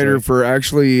Joker Snyder, story. for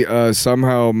actually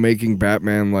somehow making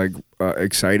Batman like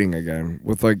exciting again.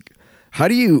 With like, how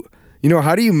do you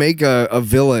make a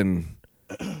villain?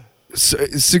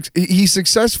 He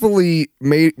successfully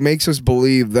makes us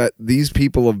believe that these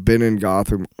people have been in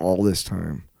Gotham all this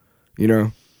time. You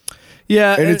know,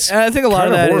 Yeah, And and, it's and I think a lot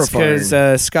of kinda that is because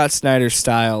horrifying. Scott Snyder's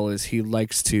style is he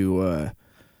likes to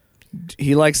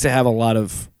have a lot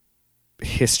of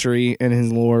history in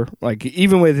his lore. Like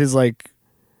even with his like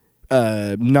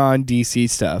non DC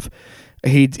stuff,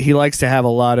 he likes to have a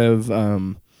lot of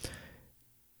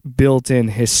built-in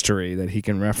history that he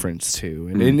can reference to,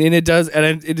 and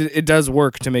it does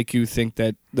work to make you think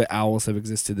that the owls have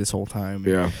existed this whole time.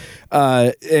 yeah,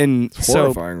 And it's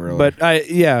horrifying, really.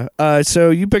 But so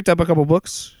you picked up a couple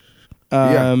books.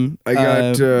 I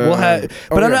got.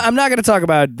 But I'm not going to talk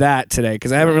about that today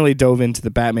because I haven't really dove into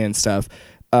the Batman stuff.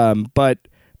 But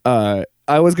I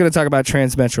was going to talk about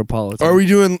Transmetropolitan. Are we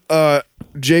doing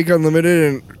Jake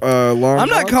Unlimited and Long? I'm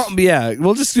not. Box? Yeah,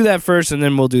 we'll just do that first, and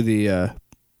then we'll do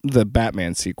the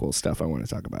Batman sequel stuff I want to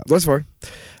talk about. That's fine.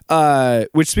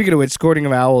 Which, speaking of which, Courting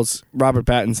of Owls, Robert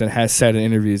Pattinson has said in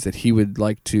interviews that he would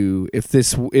like to,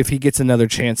 if he gets another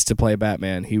chance to play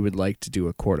Batman, he would like to do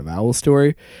a Court of Owls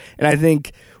story. And I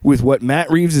think with what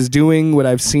Matt Reeves is doing, what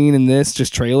I've seen in this,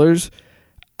 just trailers,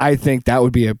 I think that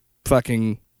would be a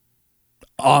fucking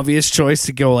obvious choice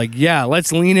to go like, yeah,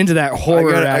 let's lean into that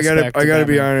horror aspect. I of gotta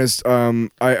be Batman. honest.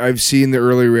 I've seen the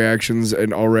early reactions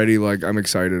and already like I'm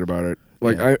excited about it.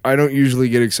 Like Yeah. I don't usually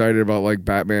get excited about like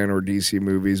Batman or DC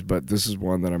movies, but this is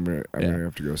one that I'm gonna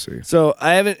have to go see. So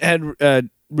I haven't had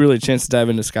really a chance to dive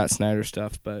into Scott Snyder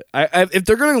stuff, but if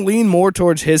they're going to lean more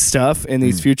towards his stuff in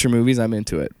these future movies, I'm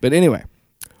into it. But anyway,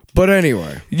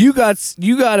 you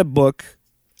got a book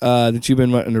that you've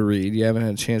been wanting to read. You haven't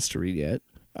had a chance to read yet.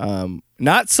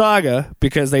 Not Saga,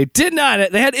 because they did not.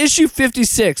 They had issue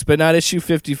 56, but not issue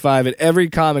 55 at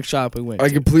every comic shop we went I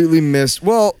to. completely missed.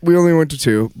 Well, we only went to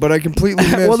 2, but I completely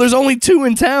missed. Well, there's only 2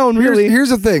 in town, really. Here's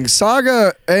the thing.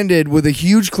 Saga ended with a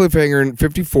huge cliffhanger in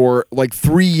 54 like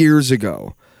 3 years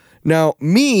ago. Now,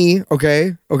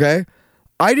 okay,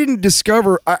 I didn't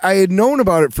discover, I had known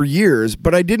about it for years,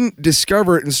 but I didn't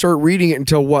discover it and start reading it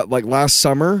until like last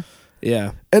summer?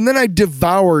 Yeah. And then I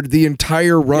devoured the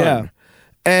entire run. Yeah.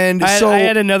 And I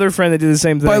had another friend that did the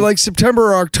same thing. by like September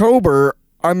or October,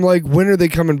 I'm like, when are they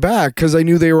coming back? Because I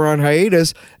knew they were on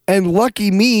hiatus. And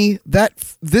lucky me,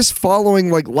 that this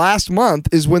following like last month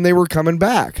is when they were coming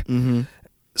back. Mm-hmm.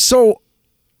 So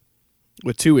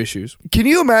with 2 issues. can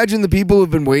you imagine the people who've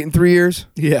been waiting 3 years?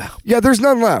 Yeah. Yeah, there's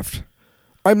none left.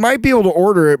 I might be able to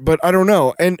order it, but I don't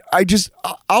know. And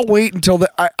I'll wait until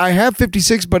I have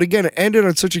 56, but again, it ended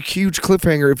on such a huge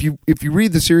cliffhanger. If you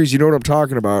read the series, you know what I'm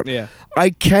talking about. Yeah.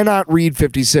 I cannot read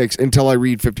 56 until I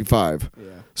read 55. Yeah.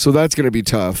 So that's going to be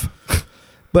tough.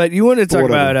 But you wanted to talk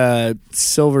Whatever. about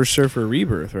Silver Surfer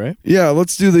Rebirth, right? Yeah,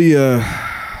 let's do the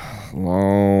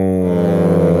long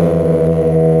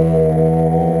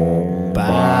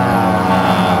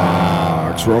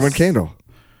box. Roman candle.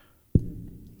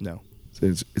 No.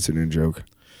 It's an in joke.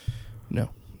 No.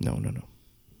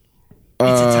 Pizza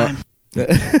time.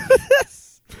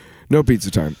 No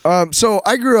pizza time. So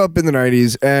I grew up in the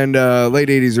 90s and late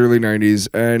 80s, early 90s,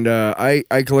 and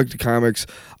I collected comics.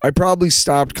 I probably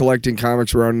stopped collecting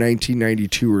comics around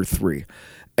 1992 or 3.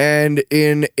 And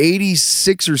in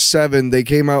 86 or 7, they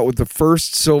came out with the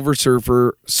first Silver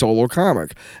Surfer solo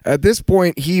comic. At this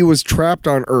point, he was trapped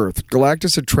on Earth.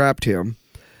 Galactus had trapped him.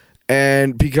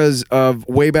 And because of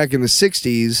way back in the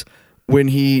 60s, when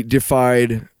he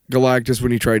defied Galactus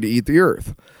when he tried to eat the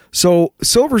Earth. So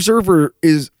Silver Surfer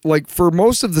is, like, for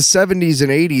most of the 70s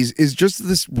and 80s, is just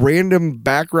this random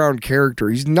background character.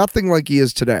 He's nothing like he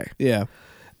is today. Yeah.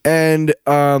 And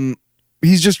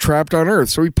he's just trapped on Earth,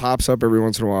 so he pops up every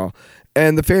once in a while.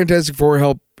 And the Fantastic Four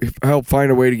help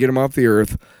find a way to get him off the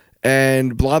Earth.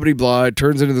 And blah, blah, blah. It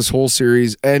turns into this whole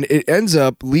series. And it ends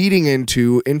up leading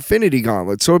into Infinity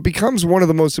Gauntlet. So it becomes one of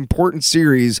the most important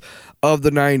series of the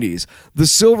 90s. The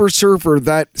Silver Surfer,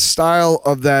 that style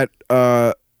of that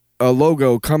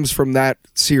logo comes from that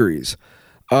series.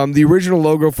 The original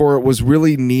logo for it was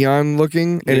really neon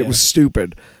looking, and it was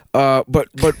stupid. But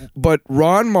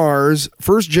Ron Mars,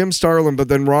 first Jim Starlin, but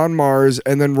then Ron Mars,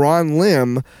 and then Ron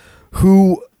Lim,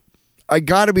 who, I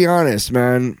gotta be honest,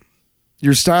 man,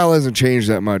 your style hasn't changed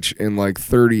that much in like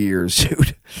 30 years,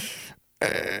 dude.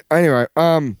 Anyway,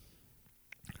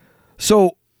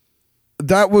 so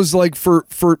that was like for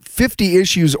 50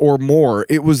 issues or more,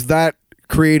 it was that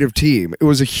creative team. It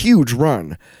was a huge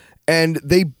run. And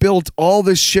they built all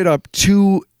this shit up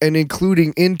to and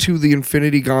including into the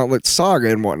Infinity Gauntlet saga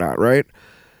and whatnot, right?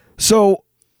 So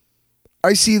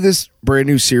I see this brand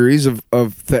new series of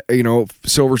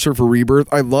Silver Surfer Rebirth.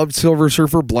 I loved Silver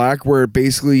Surfer Black, where it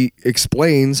basically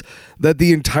explains that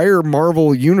the entire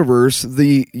Marvel universe,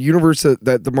 the universe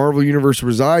that the Marvel universe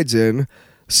resides in,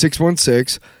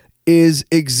 616,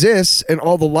 exists, and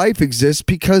all the life exists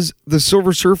because the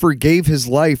Silver Surfer gave his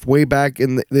life way back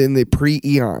in the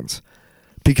pre-eons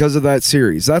because of that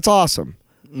series. That's awesome.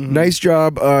 Mm-hmm. Nice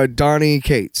job, Donny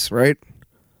Cates, right?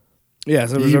 Yeah,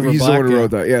 Silver Surfer Black. He's the one who wrote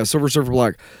that. Yeah, Silver Surfer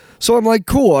Black. So I'm like,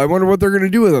 cool. I wonder what they're going to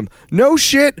do with him. No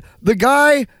shit. The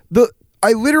guy,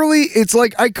 I literally, it's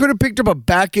like I could have picked up a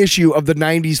back issue of the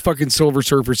 90s fucking Silver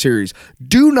Surfer series.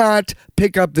 Do not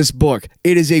pick up this book.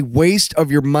 It is a waste of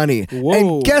your money. Whoa.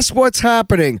 And guess what's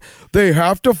happening? They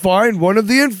have to find one of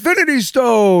the Infinity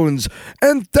Stones.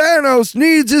 And Thanos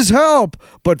needs his help.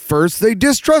 But first they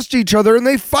distrust each other and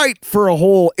they fight for a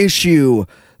whole issue.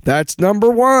 That's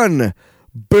number 1.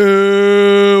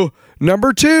 Boo.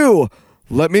 Number 2.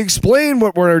 Let me explain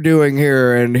what we're doing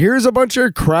here. And here's a bunch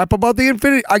of crap about the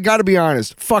Infinity. I gotta be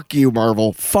honest. Fuck you,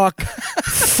 Marvel. Fuck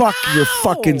your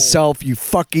fucking self, you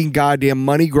fucking goddamn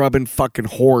money grubbing fucking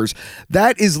whores.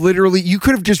 That is literally, you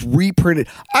could have just reprinted.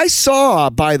 I saw,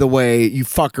 by the way, you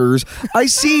fuckers, I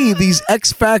see these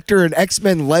X Factor and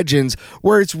X-Men Legends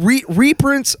where it's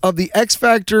reprints of the X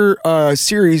Factor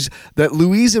series that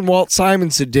Louise and Walt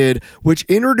Simonson did, which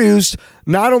introduced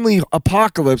not only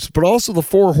Apocalypse, but also the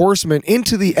Four Horsemen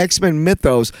into the X-Men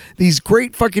mythos. These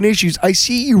great fucking issues. I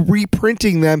see you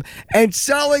reprinting them and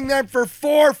selling them for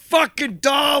 $4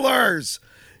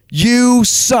 You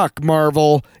suck,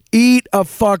 Marvel. Eat a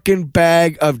fucking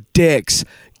bag of dicks.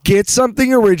 Get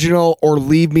something original or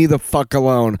leave me the fuck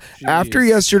alone. Jeez. After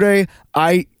yesterday,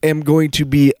 I am going to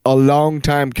be a long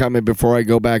time coming before I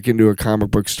go back into a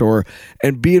comic book store.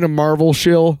 And being a Marvel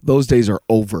shill, those days are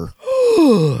over.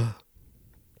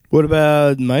 What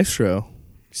about Maestro?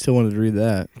 Still wanted to read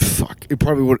that. Fuck. It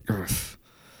probably would.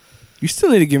 You still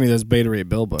need to give me those Beta Ray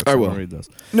Bill books. I will read those.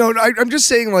 No, I'm just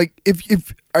saying, like,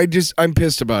 if I'm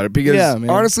pissed about it because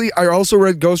honestly, I also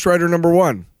read Ghost Rider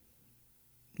 #1.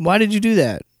 Why did you do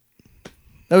that?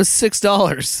 That was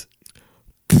 $6.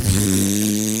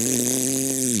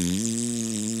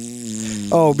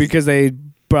 Oh, because they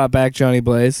brought back Johnny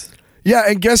Blaze? Yeah,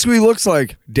 and guess who he looks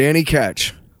like? Danny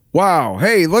Ketch. Wow.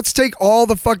 Hey, let's take all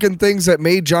the fucking things that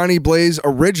made Johnny Blaze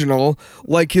original,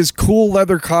 like his cool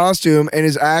leather costume and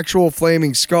his actual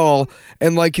flaming skull,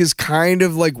 and like his kind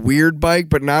of like weird bike,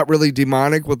 but not really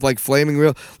demonic with like flaming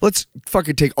wheel. Let's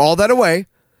fucking take all that away.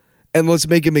 And let's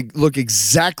make him look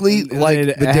exactly like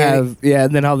the Danny. Yeah,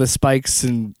 and then how the spikes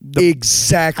and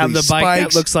exactly have the bike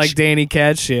that looks like Danny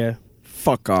Ketch. Yeah,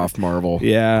 fuck off, Marvel.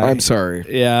 Yeah, I'm sorry.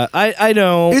 Yeah, I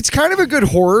know. It's kind of a good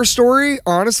horror story,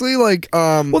 honestly. Like,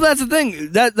 well, that's the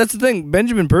thing. That's the thing.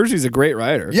 Benjamin Percy's a great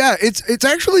writer. Yeah, it's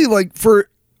actually like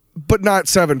but not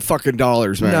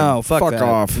 $7 man. No, fuck that.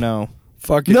 Off. No.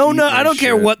 Fucking no, I don't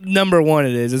care what #1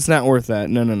 it is. It's not worth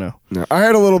that. No. I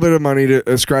had a little bit of money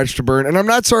to scratch to burn, and I'm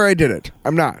not sorry I did it.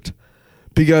 I'm not.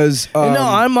 Because no,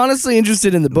 I'm honestly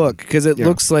interested in the book because it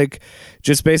looks like,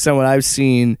 just based on what I've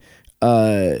seen,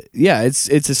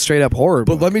 it's a straight up horror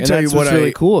book. But let me tell you what's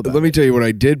really cool about Let me tell you what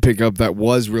I did pick up that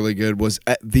was really good was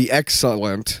The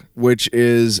Excellent, which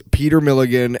is Peter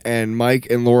Milligan and Mike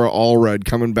and Laura Allred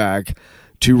coming back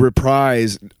to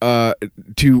reprise,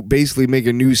 to basically make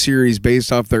a new series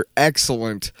based off their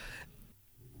excellent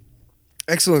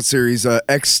series,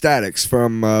 X-Statix,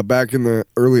 from back in the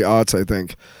early aughts, I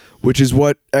think, which is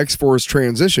what X-Force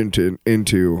transitioned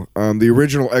into. The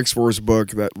original X-Force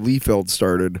book that Liefeld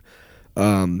started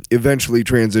eventually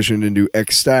transitioned into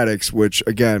X-Statix, which,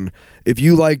 again, if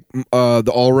you like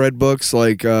the all-red books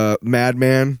like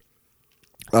Madman,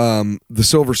 the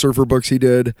Silver Surfer books he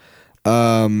did,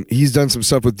 he's done some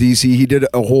stuff with DC. He did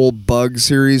a whole Bug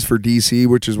series for DC,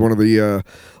 which is one of the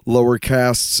lower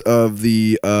casts of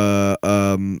the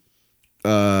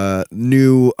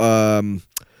new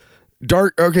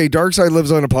Darkseid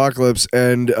lives on Apocalypse,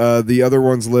 and the other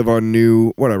ones live on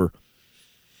New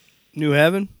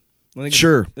Heaven? I think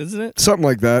Sure. Isn't it? Something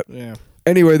like that. Yeah.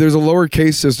 Anyway, there's a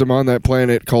lowercase system on that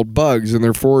planet called Bugs, and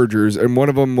they're foragers, and one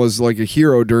of them was like a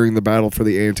hero during the battle for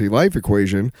the anti-life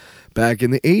equation back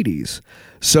in the 80s.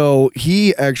 So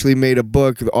he actually made a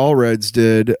book, the All Reds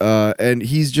did, and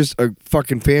he's just a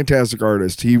fucking fantastic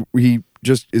artist. He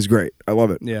just is great. I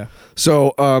love it. Yeah.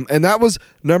 So, and that was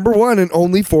number one and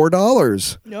only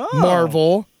 $4. Oh.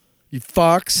 Marvel, you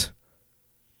fucks.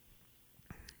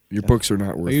 Your books are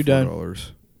not worth Are you done?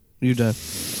 $4. You done?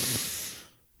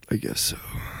 I guess so.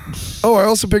 Oh, I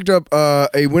also picked up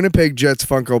a Winnipeg Jets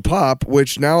Funko Pop,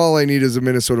 which now all I need is a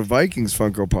Minnesota Vikings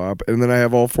Funko Pop, and then I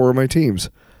have all 4 of my teams.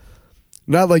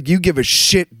 Not like you give a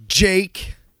shit,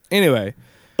 Jake. Anyway,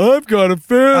 I've got a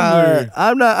family.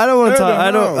 I don't want And to talk. a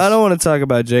I don't house. want to talk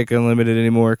about Jake Unlimited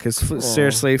anymore because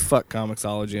seriously, fuck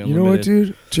Comixology Unlimited. You know what,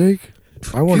 dude? Jake,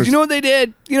 I want to. You know what they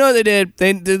did?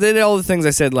 They did all the things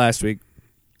I said last week.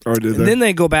 Oh, did And they? then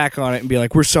they go back on it and be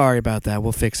like, "We're sorry about that.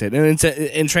 We'll fix it." And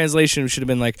in translation, it should have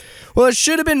been like, "Well, it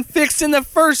should have been fixed in the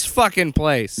first fucking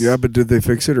place." Yeah, but did they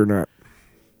fix it or not?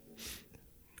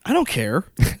 I don't care.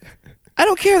 I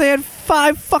don't care. They had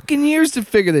 5 fucking years to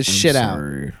figure this shit out.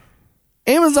 Sorry.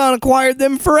 Amazon acquired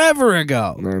them forever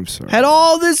ago. I'm sorry. Had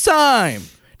all this time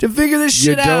to figure this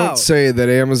You shit out. don't say that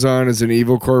Amazon is an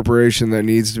evil corporation that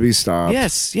needs to be stopped.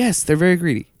 Yes, they're very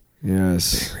greedy.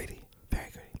 Yes. Very greedy.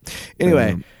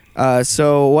 Anyway,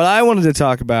 so what I wanted to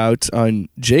talk about on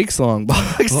Jake's long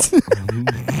box,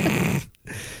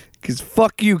 because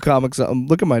fuck you, comics.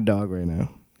 Look at my dog right now.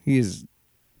 He is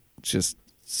just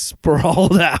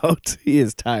sprawled out. He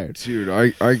is tired.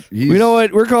 Dude, he's You know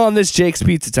what? We're calling this Jake's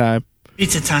Pizza Time.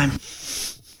 Pizza time.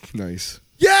 nice.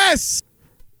 Yes!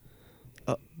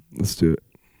 Let's do it.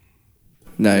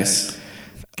 Nice.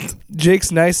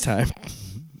 Jake's Nice Time.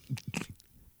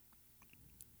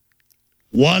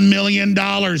 $1 million,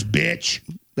 bitch.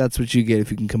 That's what you get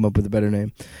if you can come up with a better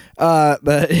name.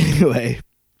 But anyway,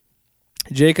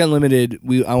 Jake Unlimited,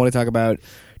 I want to talk about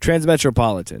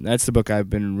Transmetropolitan. That's the book I've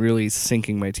been really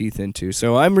sinking my teeth into.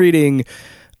 So I'm reading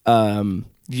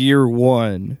Year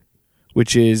One,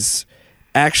 which is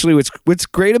actually what's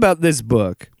great about this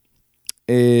book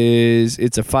is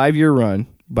it's a 5-year run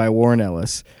by Warren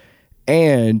Ellis,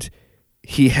 and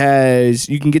you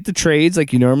can get the trades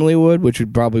like you normally would, which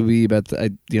would probably be about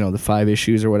the 5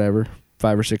 issues or whatever,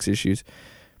 5 or 6 issues.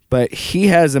 But he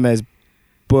has them as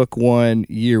book 1,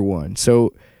 year 1.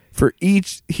 So for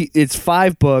each, it's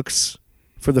 5 books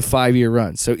for the 5-year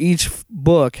run. So each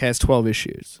book has 12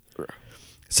 issues.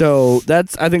 So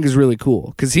that's, I think, is really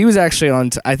cool because he was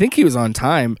actually I think he was on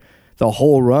time the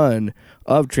whole run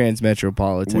of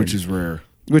Transmetropolitan, Which is rare.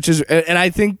 And I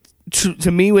think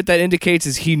to me what that indicates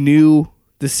is he knew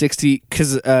the 60,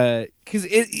 because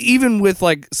even with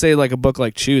say a book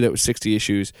like Chew that was 60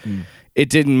 issues, it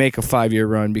didn't make a 5-year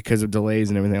run because of delays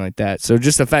and everything like that. So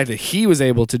just the fact that he was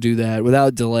able to do that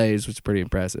without delays was pretty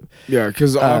impressive. Yeah,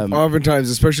 because oftentimes,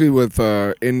 especially with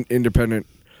independent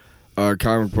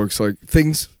comic books, like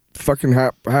things fucking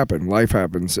happen, life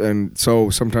happens, and so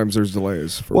sometimes there's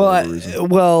delays for whatever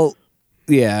reason.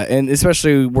 Yeah, and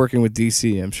especially working with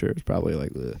DC, I'm sure it's probably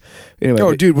anyway.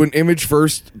 Oh, dude, when Image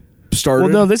first started.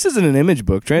 Well, no, this isn't an Image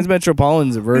book.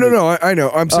 Transmetropolitan's a verdict. No, I know.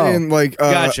 I'm saying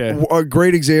gotcha. A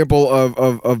great example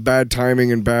of bad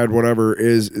timing and bad whatever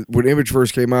is when Image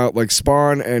first came out, like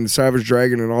Spawn and Savage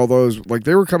Dragon and all those,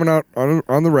 they were coming out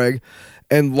on the reg,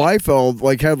 and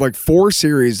Liefeld had 4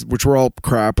 series which were all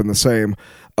crap and the same.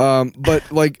 But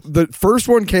the first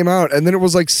one came out, and then it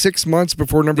was 6 months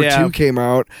before number 2 came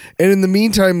out, and in the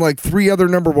meantime 3 other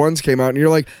number 1s came out, and you're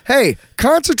like, hey,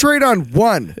 concentrate on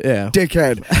one,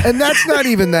 dickhead, and that's not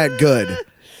even that good.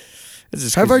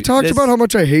 Have I talked about how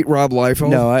much I hate Rob Liefeld?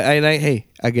 No,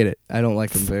 I get it. I don't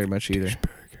like him very much either.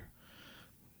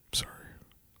 Sorry.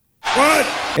 What?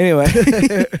 Anyway,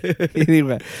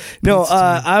 no,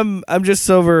 I'm just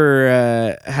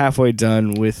over halfway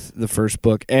done with the first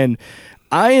book, and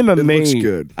I am amazed. looks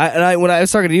good. When I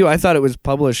was talking to you, I thought it was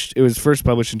first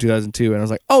published in 2002, and I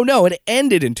was like, oh no, it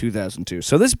ended in 2002.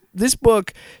 So this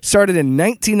book started in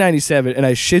 1997, and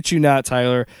I shit you not,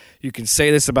 Tyler, you can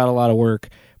say this about a lot of work,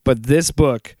 but this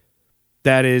book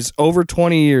that is over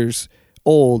 20 years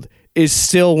old is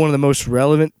still one of the most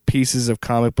relevant pieces of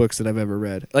comic books that I've ever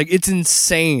read. Like, it's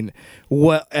insane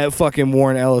what fucking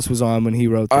Warren Ellis was on when he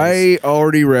wrote this. I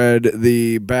already read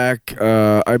the back.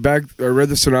 I read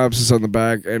the synopsis on the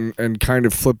back and kind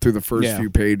of flipped through the first few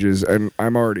pages, and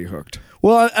I'm already hooked.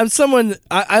 Well, I'm someone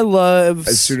I love.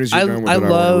 As soon as you're done with it, I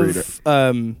want to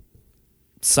read it.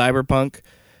 Cyberpunk.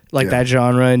 Like that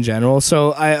genre in general.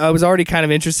 So I was already kind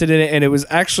of interested in it, and it was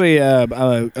actually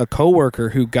a coworker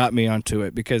who got me onto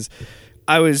it because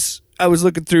I was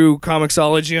looking through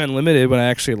Comixology Unlimited when I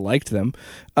actually liked them,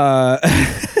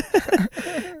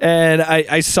 and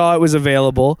I saw it was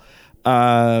available,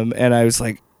 and I was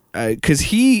like, because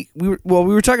we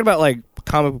were talking about like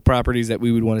comic book properties that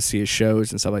we would want to see as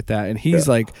shows and stuff like that, and he's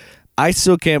like, I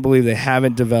still can't believe they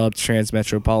haven't developed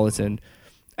Transmetropolitan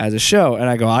as a show. And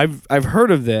I go, I've heard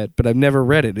of that, but I've never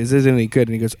read it. Is it any good?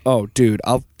 And he goes, oh dude,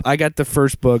 I got the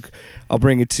first book, I'll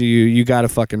bring it to you, you gotta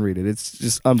fucking read it. It's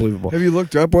just unbelievable. Have you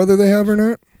looked up whether they have or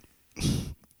not?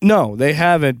 No, they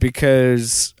haven't,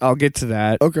 because I'll get to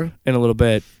that in a little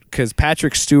bit, because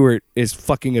Patrick Stewart is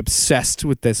fucking obsessed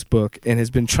with this book and has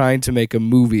been trying to make a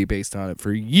movie based on it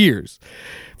for years,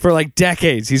 for like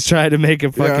decades. He's trying to make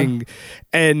a fucking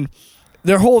and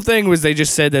their whole thing was they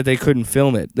just said that they couldn't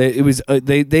film it.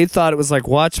 They thought it was like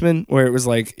Watchmen, where it was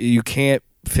like, you can't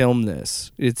film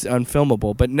this, it's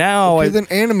unfilmable. But now then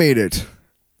animate it.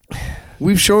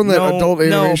 We've shown that adult animation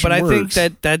No, but works. I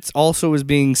think that's also was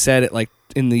being said at like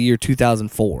in the year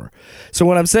 2004. So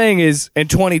what I'm saying is, in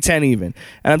 2010 even,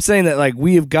 and I'm saying that like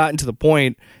we have gotten to the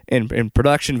point in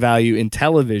production value in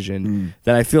television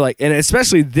that I feel like, and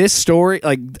especially this story,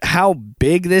 like how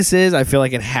big this is, I feel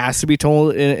like it has to be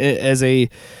told as a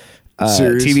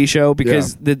TV show,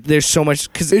 because there's so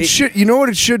much. Because it should, you know what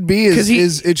it should be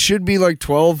is it should be like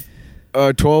 12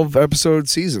 episode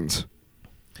seasons.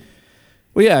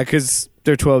 Well, yeah, because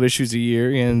they're 12 issues a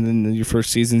year, and then your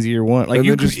first season's year one. Like, and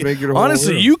you then could just make it a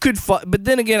honestly, whole you could. But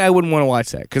then again, I wouldn't want to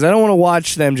watch that, because I don't want to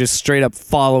watch them just straight up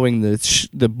following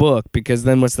the book. Because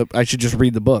then I should just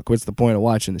read the book. What's the point of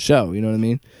watching the show? You know what I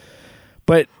mean?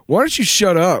 But why don't you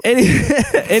shut up?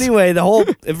 Anyway, the whole,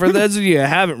 for those of you who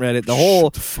haven't read it, the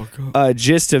whole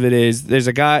gist of it is there's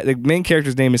a guy. The main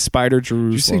character's name is Spider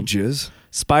Jerusalem. Did you say jizz?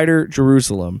 Spider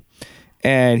Jerusalem,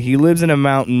 and he lives in a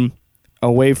mountain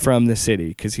away from the city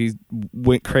because he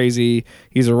went crazy.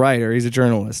 He's a writer, he's a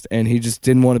journalist, and he just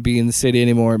didn't want to be in the city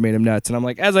anymore. It made him nuts. And I'm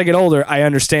like, as I get older, I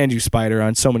understand you, Spider,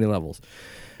 on so many levels.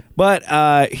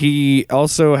 But he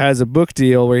also has a book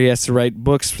deal where he has to write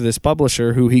books for this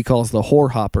publisher who he calls the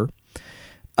Whore Hopper.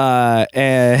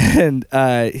 And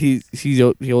he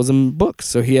owes him books,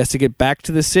 so he has to get back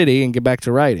to the city and get back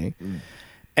to writing.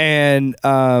 And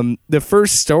the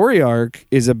first story arc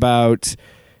is about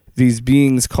these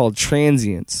beings called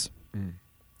transients.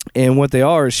 And what they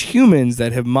are is humans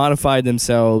that have modified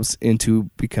themselves into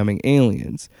becoming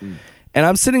aliens. And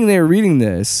I'm sitting there reading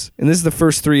this, and this is the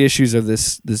first 3 issues of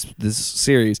this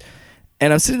series,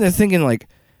 and I'm sitting there thinking, like,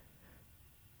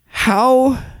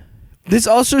 how this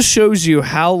also shows you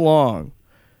how long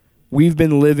we've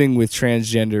been living with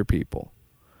transgender people,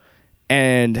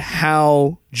 and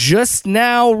how just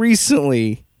now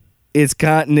recently it's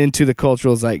gotten into the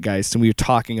cultural zeitgeist, and we were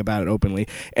talking about it openly,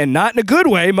 and not in a good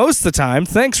way most of the time.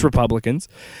 Thanks, Republicans.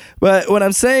 But what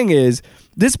I'm saying is,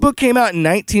 this book came out in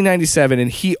 1997,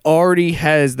 and he already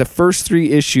has the first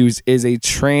 3 issues is a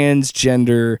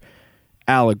transgender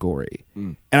allegory.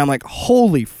 And I'm like,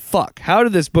 holy fuck, how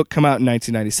did this book come out in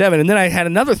 1997? And then I had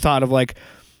another thought of like,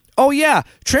 oh yeah,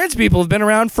 trans people have been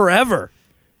around forever.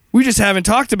 We just haven't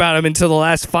talked about them until the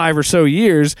last 5 or so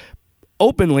years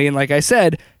openly, and like I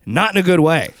said, not in a good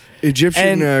way.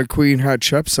 Egyptian Queen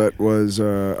Hatshepsut was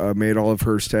made all of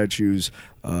her statues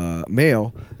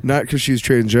male, not because she's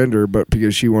transgender, but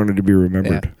because she wanted to be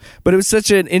remembered. Yeah. But it was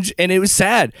such and it was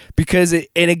sad because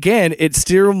it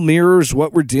still mirrors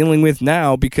what we're dealing with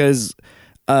now, because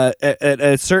at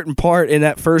a certain part in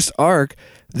that first arc,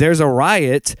 there's a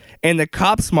riot and the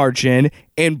cops march in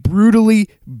and brutally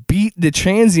beat the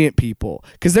transient people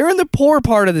because they're in the poor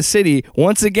part of the city.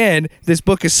 Once again, this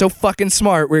book is so fucking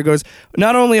smart where it goes,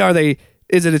 not only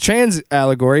is it a trans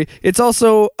allegory, it's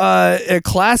also a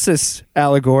classist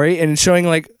allegory, and showing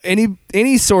like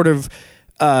any sort of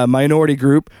minority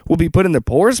group will be put in the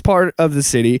poorest part of the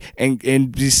city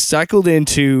and be cycled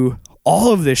into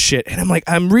all of this shit. And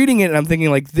I'm reading it and I'm thinking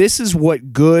like, this is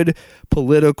what good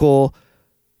political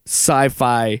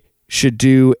sci-fi should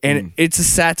do, and it's a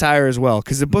satire as well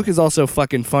because the book is also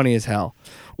fucking funny as hell.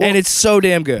 And it's so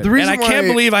damn good. And I can't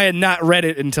believe I had not read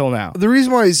it until now. The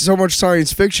reason why it's so much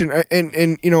science fiction,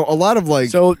 and you know, a lot of like.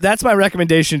 So that's my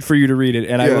recommendation for you to read it,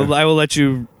 and I will let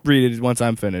you read it once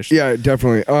I'm finished. Yeah,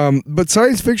 definitely. But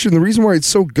science fiction, the reason why it's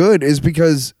so good is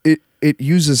because it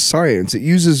uses science. It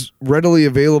uses readily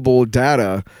available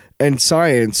data and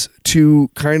science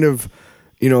to kind of,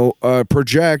 you know,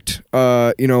 project.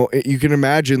 You know, you can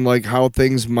imagine like how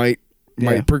things might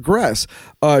progress.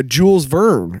 Jules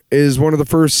Verne is one of the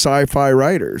first sci-fi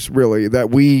writers, really,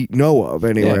 that we know of,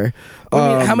 anyway. Yeah.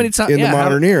 I mean, how many times in the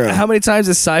modern era? How many times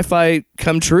has sci-fi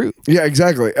come true? Yeah,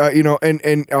 exactly. You know, and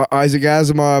Isaac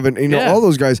Asimov, and you know all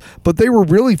those guys, but they were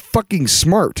really fucking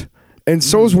smart. And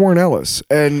so is Warren Ellis,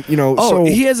 and you know. Oh, so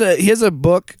he has a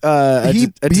book.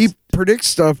 He predicts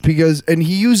stuff because, and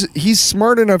he's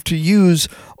smart enough to use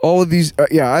all of these.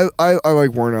 I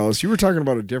like Warren Ellis. You were talking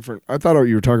about a different. I thought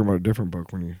you were talking about a different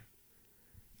book when you.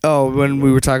 Oh, when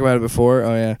we were talking about it before.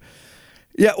 Oh yeah,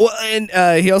 yeah. Well,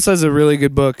 and he also has a really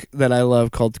good book that I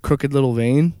love called Crooked Little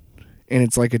Vein, and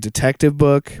it's like a detective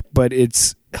book, but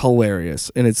it's hilarious,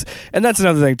 and that's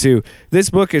another thing too. This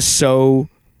book is so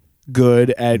good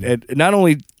at not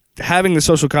only having the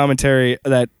social commentary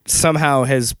that somehow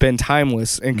has been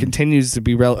timeless and continues to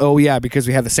be relevant. Oh yeah, because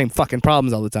we have the same fucking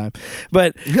problems all the time.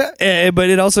 But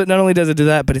it also not only does it do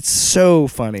that, but it's so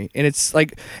funny, and it's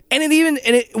like,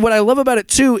 what I love about it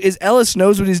too is Ellis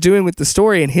knows what he's doing with the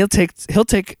story, and he'll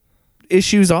take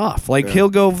issues off. Like he'll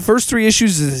go, first 3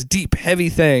 issues is this deep, heavy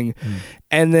thing,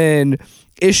 and then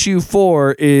issue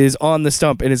 4 is on the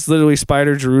stump, and it's literally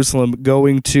Spider Jerusalem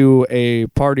going to a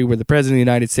party where the president of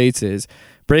the United States is,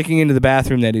 breaking into the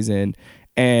bathroom that he's in,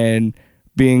 and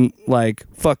being like,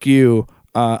 "Fuck you,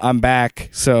 I'm back."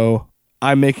 So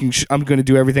I'm going to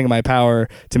do everything in my power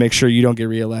to make sure you don't get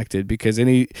reelected because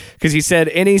he said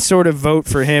any sort of vote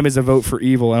for him is a vote for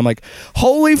evil. And I'm like,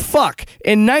 holy fuck!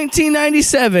 In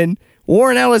 1997,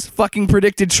 Warren Ellis fucking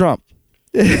predicted Trump.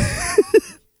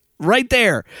 Right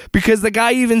there, because the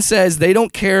guy even says they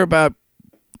don't care about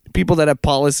people that have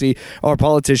policy or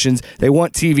politicians. They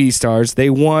want TV stars.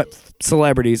 They want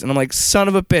celebrities. And I'm like, son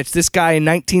of a bitch, this guy in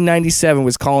 1997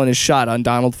 was calling his shot on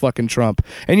Donald fucking Trump.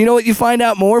 And you know what you find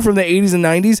out more from the 80s and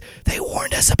 90s? They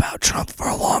warned us about Trump for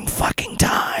a long fucking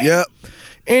time. Yep.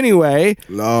 Anyway,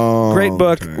 great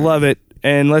book. Time. Love it.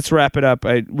 And let's wrap it up.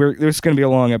 There's going to be a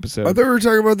long episode. I thought we were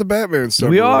talking about the Batman stuff.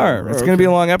 We are. It's going to be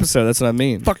a long episode. That's what I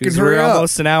mean. Fucking hurry up. We're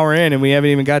almost an hour in, and we haven't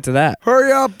even got to that.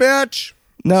 Hurry up, bitch.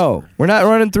 No, we're not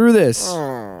running through this.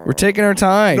 We're taking our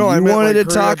time. No, you wanted to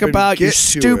talk about your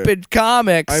stupid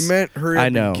comics. I meant hurry up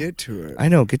and get to it. I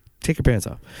know. Take your pants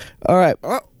off. All right.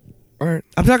 Oh. All right.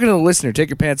 I'm talking to the listener. Take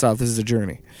your pants off. This is a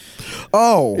journey.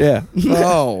 Oh. Yeah.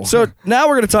 Oh. So now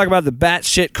we're going to talk about the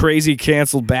batshit crazy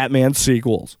canceled Batman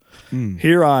sequels.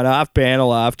 Here on Off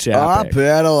Panel Off Topic. Off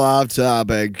Panel Off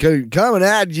Topic. Coming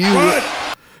at you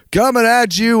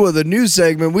with a new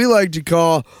segment we like to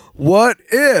call What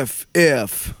If?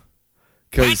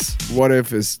 Because what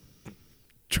if is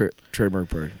trademark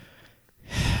bird.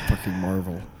 Fucking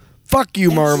Marvel. Fuck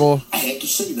you, Marvel. I had to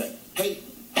say that. Hey,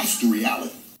 that's the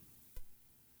reality.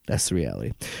 That's the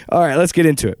reality. All right, let's get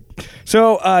into it.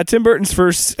 So, Tim Burton's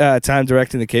first time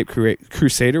directing The Caped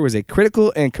Crusader was a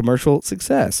critical and commercial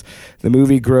success. The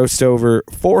movie grossed over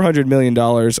 $400 million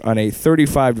on a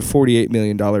 $35 to $48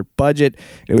 million budget.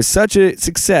 It was such a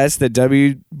success that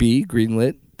WB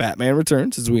greenlit Batman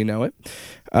Returns, as we know it.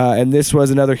 And this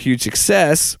was another huge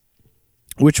success,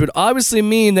 which would obviously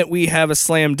mean that we have a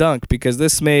slam dunk because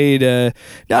this made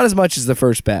not as much as the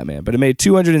first Batman, but it made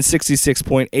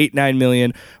 $266.89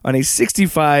 million on a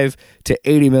 $65 to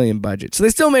 $80 million budget. So they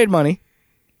still made money.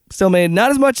 Still made not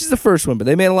as much as the first one, but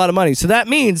they made a lot of money. So that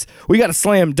means we got a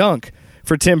slam dunk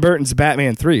for Tim Burton's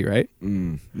Batman 3, right?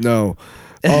 No.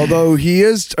 Although he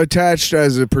is attached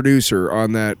as a producer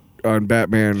on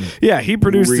Batman. Yeah, he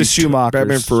produced the Schumachers.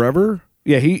 Batman Forever?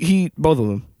 Yeah, he both of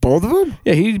them. Both of them?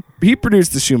 Yeah, he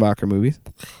produced the Schumacher movies.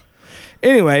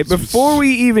 Anyway, before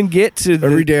we even get to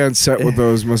every day on set with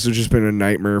those must have just been a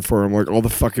nightmare for him. Like all the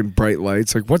fucking bright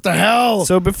lights. Like what the hell?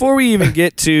 So before we even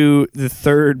get to the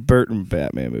third Burton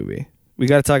Batman movie, we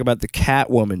got to talk about the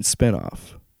Catwoman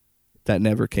spinoff that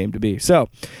never came to be. So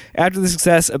after the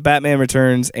success of Batman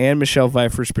Returns and Michelle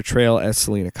Pfeiffer's portrayal as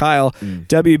Selina Kyle,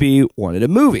 WB wanted a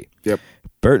movie. Yep.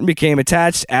 Burton became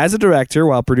attached as a director,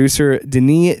 while producer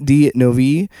Denis D.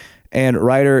 Novi and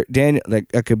writer Daniel,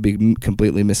 I could be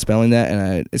completely misspelling that,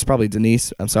 and it's probably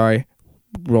Denise, I'm sorry,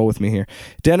 roll with me here.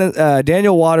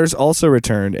 Daniel Waters also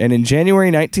returned, and in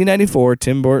January 1994,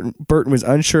 Tim Burton was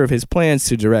unsure of his plans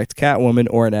to direct Catwoman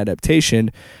or an adaptation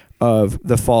of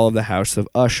the fall of the House of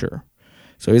Usher.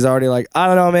 So he's already like, I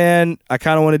don't know, man. I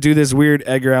kind of want to do this weird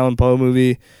Edgar Allan Poe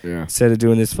movie instead of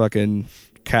doing this fucking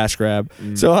cash grab.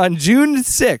 So on June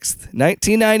 6th,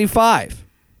 1995,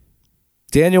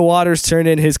 Daniel Waters turned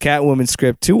in his Catwoman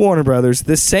script to Warner Brothers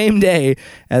the same day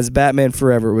as Batman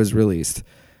Forever was released.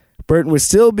 Burton was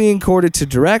still being courted to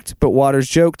direct, but Waters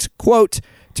joked, quote,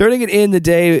 turning it in the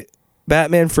day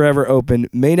Batman Forever opened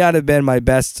may not have been my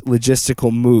best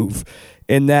logistical move,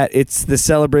 in that it's the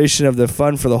celebration of the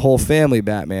fun for the whole family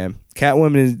Batman.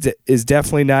 Catwoman is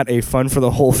definitely not a fun for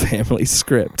the whole family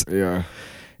script. Yeah.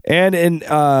 And in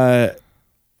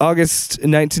August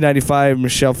 1995,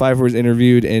 Michelle Pfeiffer was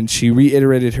interviewed, and she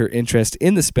reiterated her interest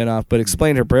in the spinoff, but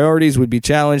explained her priorities would be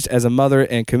challenged as a mother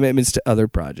and commitments to other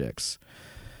projects.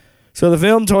 So the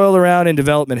film toiled around in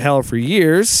development hell for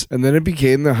years. And then it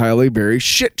became the Halle Berry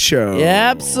shit show.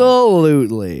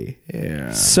 Absolutely.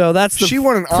 Yeah. So that's the She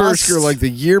won an Oscar like the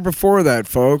year before that,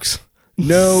 folks.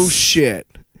 No shit.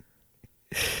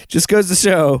 Just goes to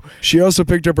show. She also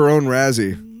picked up her own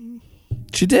Razzie.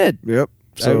 She did. Yep.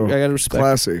 So I gotta respect.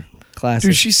 Classy.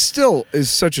 Dude, she still is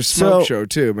such a smoke show,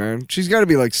 too, man. She's got to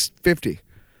be like 50.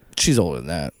 She's older than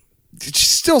that. She's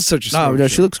still such a smoke show.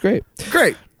 She looks great.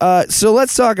 Great. So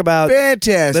let's talk about...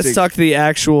 Fantastic. Let's talk the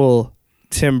actual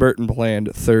Tim Burton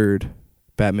planned third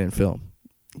Batman film.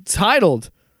 Titled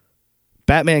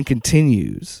Batman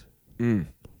Continues.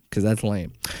 Because that's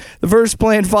lame. The first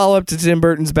planned follow-up to Tim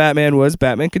Burton's Batman was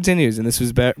Batman Continues, and this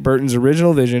was Burton's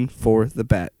original vision for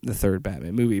the third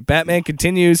Batman movie. Batman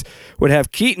Continues would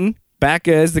have Keaton back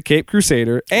as the Caped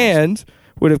Crusader, and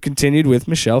would have continued with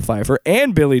Michelle Pfeiffer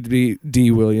and Billy D.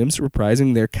 Williams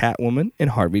reprising their Catwoman and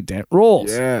Harvey Dent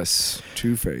roles. Yes,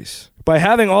 Two-Face. By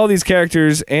having all these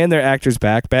characters and their actors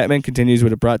back, Batman Continues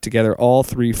would have brought together all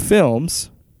three films.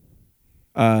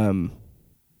 Of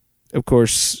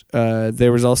course,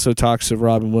 there was also talks of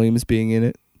Robin Williams being in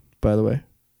it, by the way.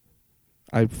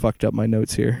 I fucked up my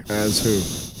notes here. As who?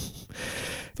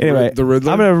 Anyway, the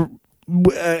Riddler? I'm going to...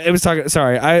 It was talking.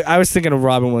 Sorry, I was thinking of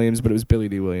Robin Williams, but it was Billy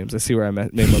D. Williams. I see where I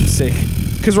made my mistake,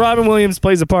 because Robin Williams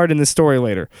plays a part in the story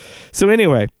later. So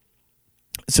anyway,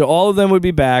 all of them would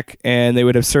be back, and they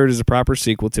would have served as a proper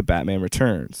sequel to Batman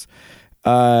Returns.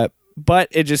 But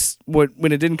it just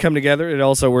when it didn't come together, it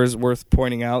also was worth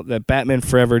pointing out that Batman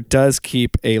Forever does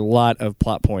keep a lot of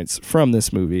plot points from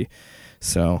this movie.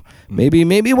 So maybe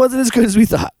it wasn't as good as we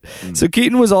thought. So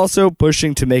Keaton was also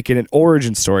pushing to make it an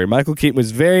origin story. Michael Keaton was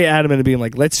very adamant of being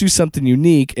like, let's do something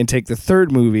unique and take the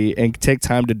third movie and take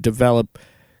time to develop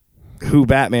who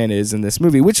Batman is in this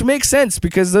movie, which makes sense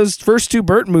because those first two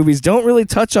Burton movies don't really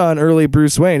touch on early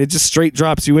Bruce Wayne. It just straight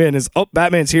drops you in as, oh,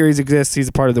 Batman's here, he exists, he's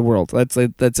a part of the world. That's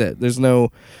it. There's no...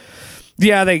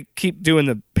 Yeah, they keep doing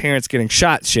the parents getting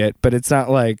shot shit, but it's not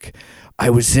like... I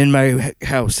was in my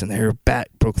house and their bat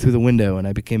broke through the window and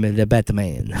I became a Le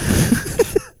Batman.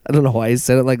 I don't know why I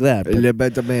said it like that. Le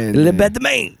Batman. Le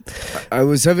Batman. I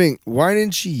was having wine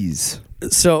and cheese.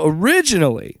 So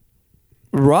originally,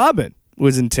 Robin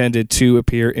was intended to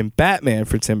appear in Batman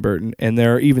for Tim Burton, and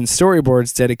there are even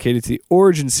storyboards dedicated to the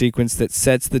origin sequence that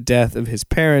sets the death of his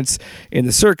parents in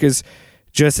the circus,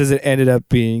 just as it ended up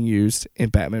being used in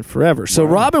Batman Forever. So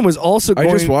Robin was also going...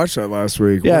 I just watched that last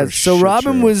week. Yeah, so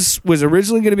Robin was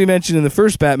originally going to be mentioned in the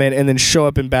first Batman and then show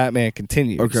up in Batman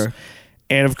Continues. Okay.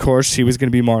 And, of course, he was going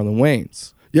to be Marlon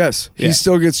Wayans. Yes, he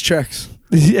still gets checks.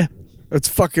 Yeah. That's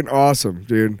fucking awesome,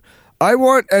 dude. I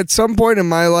want, at some point in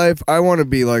my life, I want to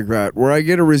be like that, where I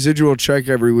get a residual check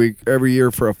every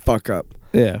year for a fuck-up.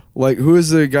 Yeah. Like, who is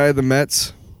the guy at the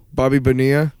Mets? Bobby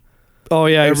Bonilla? Oh,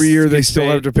 yeah. Every year they still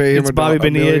have to pay him it's Bobby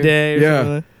Bonilla Day.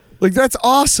 Yeah. Like, that's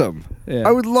awesome. Yeah.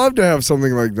 I would love to have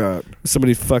something like that.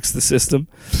 Somebody fucks the system.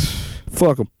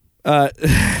 Fuck them.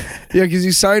 Yeah, because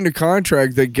he signed a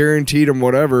contract that guaranteed him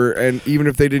whatever, and even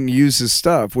if they didn't use his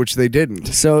stuff, which they didn't.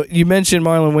 So you mentioned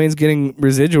Marlon Wayans getting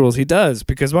residuals. He does,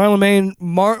 because Marlon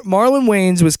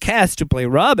Wayans was cast to play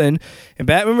Robin in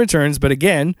Batman Returns, but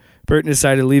again, Burton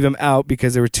decided to leave him out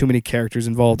because there were too many characters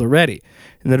involved already.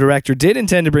 And the director did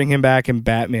intend to bring him back in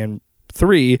Batman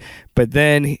 3, but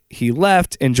then he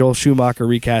left, and Joel Schumacher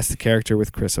recast the character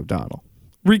with Chris O'Donnell.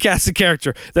 Recast the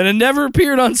character that had never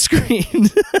appeared on screen.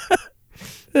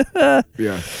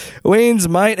 Yeah. Wayans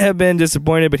might have been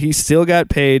disappointed, but he still got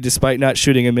paid despite not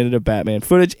shooting a minute of Batman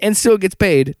footage, and still gets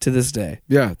paid to this day.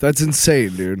 Yeah, that's insane,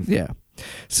 dude. Yeah.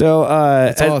 So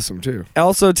That's awesome too.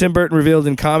 also, Tim Burton revealed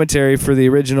in commentary for the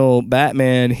original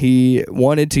Batman he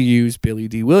wanted to use Billy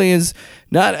D. Williams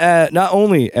not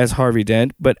only as Harvey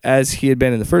Dent, but as he had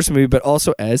been in the first movie, but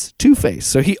also as Two-Face.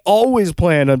 So he always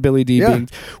planned on Billy D. being,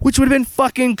 which would have been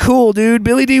fucking cool, dude.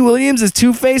 Billy D. Williams as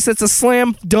Two-Face, that's a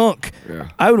slam dunk. Yeah.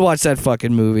 I would watch that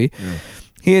fucking movie. Yeah.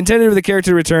 He intended for the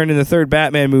character to return in the third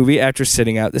Batman movie after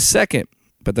sitting out the second,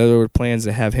 but there were plans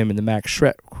to have him in the Max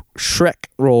Shrek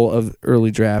role of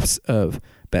early drafts of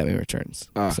Batman Returns.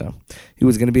 So he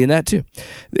was going to be in that too.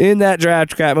 In that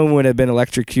draft, Catwoman would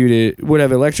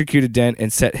have electrocuted Dent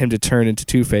and set him to turn into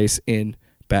Two-Face in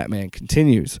Batman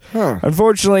Continues.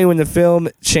 Unfortunately, when the film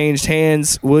changed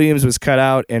hands, Williams was cut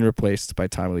out and replaced by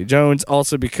Tommy Lee Jones,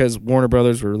 also because Warner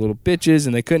Brothers were little bitches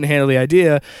and they couldn't handle the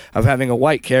idea of having a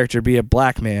white character be a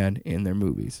black man in their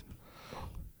movies.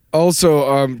 Also,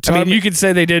 I mean, you could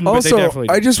say they didn't, but they definitely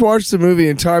did. I just watched the movie,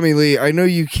 and Tommy Lee, I know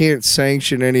you can't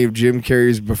sanction any of Jim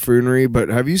Carrey's buffoonery, but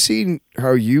have you seen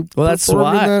how you that's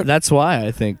why. That's why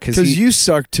I think. Because you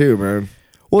suck too, man.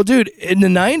 Well, dude, in the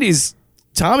 90s,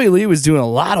 Tommy Lee was doing a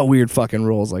lot of weird fucking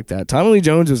roles like that. Tommy Lee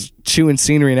Jones was chewing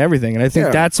scenery and everything, and I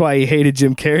think that's why he hated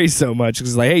Jim Carrey so much.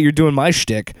 Because like, hey, you're doing my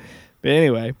shtick. But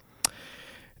anyway.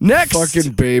 Next.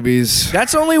 Fucking babies.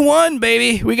 That's only one,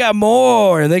 baby. We got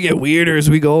more, and they get weirder as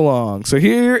we go along. So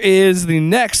here is the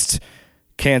next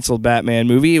canceled Batman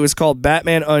movie. It was called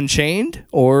Batman Unchained,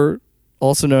 or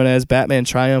also known as Batman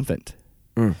Triumphant.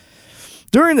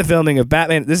 During the filming of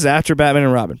Batman, this is after Batman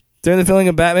and Robin. During the filming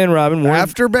of Batman and Robin...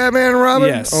 After Batman and Robin?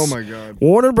 Yes. Oh, my God.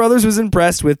 Warner Brothers was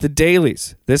impressed with the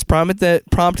dailies. This prompted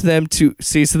them to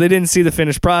see... So they didn't see the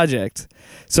finished project.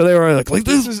 So they were like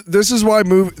this is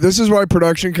why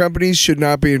production companies should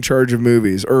not be in charge of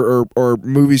movies, or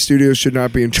movie studios should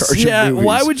not be in charge of movies. Yeah,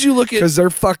 why would you look at... Because they're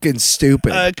fucking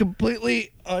stupid. A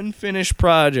completely unfinished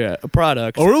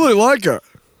product. I really like it.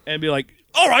 And be like,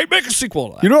 all right, make a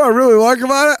sequel. You know what I really like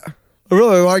about it? I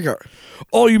really like it.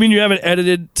 Oh, you mean you haven't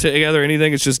edited together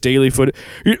anything? It's just daily footage.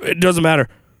 It doesn't matter.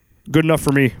 Good enough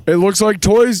for me. It looks like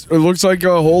toys. It looks like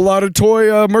a whole lot of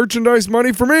toy merchandise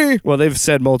money for me. Well, they've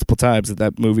said multiple times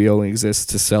that movie only exists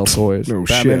to sell toys. No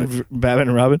Batman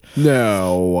and Robin?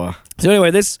 No. So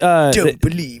anyway, this don't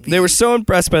believe they were so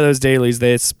impressed by those dailies,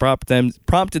 they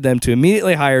prompted them to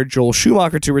immediately hire Joel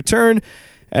Schumacher to return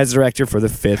as director for the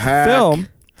fifth film.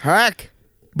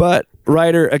 But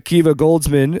writer Akiva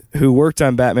Goldsman, who worked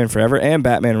on Batman Forever and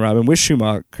Batman and Robin with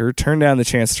Schumacher, turned down the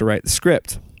chance to write the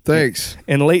script. Thanks.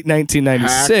 In late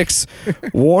 1996,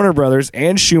 Warner Brothers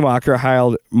and Schumacher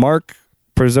hired Mark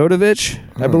Prozodovich,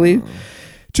 I believe,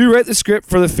 to write the script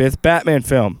for the fifth Batman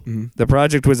film. Mm-hmm. The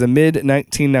project was a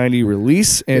mid-1990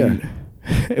 release, and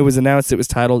it was announced it was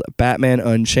titled Batman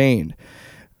Unchained.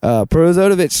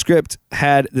 Prozodovich's script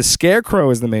had the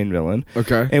Scarecrow as the main villain.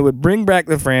 Okay. And would bring back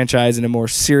the franchise in a more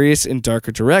serious and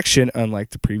darker direction, unlike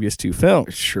the previous two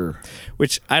films. Sure.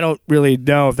 Which I don't really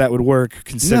know if that would work,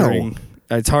 considering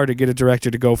it's hard to get a director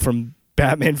to go from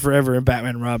Batman Forever and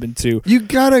Batman and Robin to you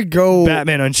gotta go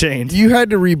Batman Unchained. You had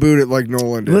to reboot it like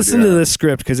Nolan did. Listen to this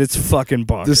script because it's fucking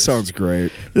bonkers. This sounds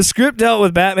great. The script dealt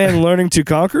with Batman learning to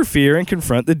conquer fear and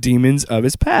confront the demons of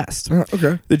his past.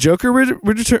 Okay. The Joker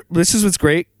this is what's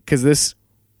great because this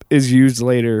is used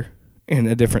later in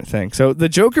a different thing. So the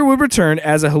Joker would return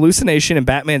as a hallucination in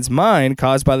Batman's mind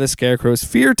caused by the Scarecrow's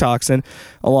fear toxin,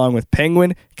 along with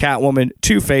Penguin, Catwoman,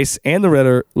 Two-Face, and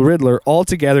the Riddler all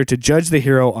together to judge the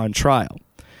hero on trial.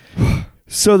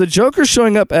 So the Joker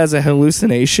showing up as a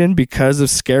hallucination because of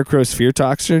Scarecrow's fear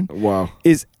toxin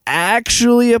is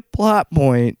actually a plot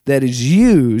point that is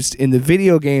used in the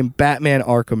video game Batman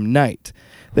Arkham Knight.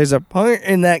 There's a point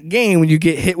in that game when you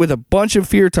get hit with a bunch of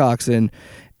fear toxin,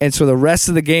 and so the rest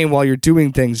of the game, while you're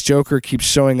doing things, Joker keeps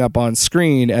showing up on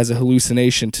screen as a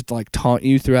hallucination to like taunt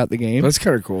you throughout the game. That's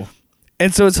kind of cool.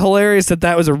 And so it's hilarious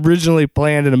that was originally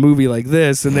planned in a movie like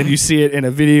this, and then you see it in a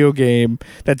video game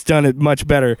that's done it much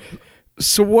better.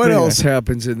 So what else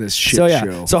happens in this shit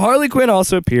show? So Harley Quinn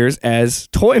also appears as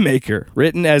Toymaker,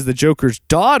 written as the Joker's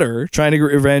daughter, trying to get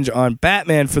revenge on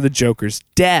Batman for the Joker's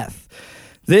death.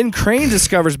 Then Crane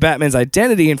discovers Batman's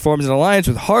identity and forms an alliance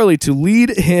with Harley to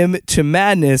lead him to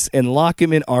madness and lock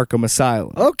him in Arkham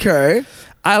Asylum. Okay.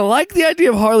 I like the idea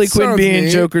of Harley Quinn being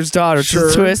neat. Joker's daughter. Sure.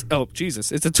 It's a twist. Oh,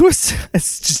 Jesus. It's a twist.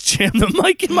 It's just jammed the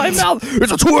mic in my mouth.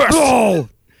 It's a twist. Oh.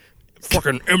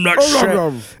 Fucking M. Night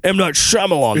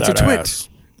Shyamalan. It's a twit.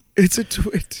 It's a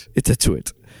twit. It's a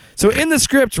twit. So in the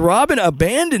script, Robin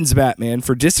abandons Batman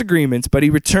for disagreements, but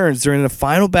he returns during the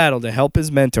final battle to help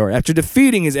his mentor. After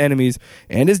defeating his enemies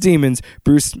and his demons,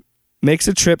 Bruce makes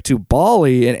a trip to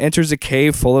Bali and enters a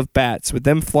cave full of bats, with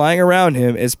them flying around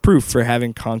him as proof for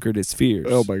having conquered his fears.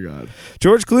 Oh my God.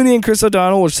 George Clooney and Chris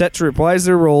O'Donnell were set to reprise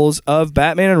their roles of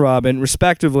Batman and Robin,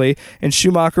 respectively, and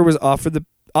Schumacher was offered the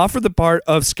part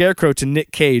of Scarecrow to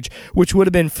Nick Cage, which would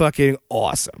have been fucking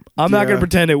awesome. I'm not going to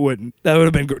pretend it wouldn't. That would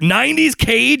have been great. 90s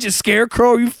Cage as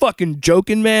Scarecrow? Are you fucking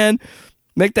joking, man?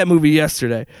 Make that movie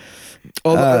yesterday.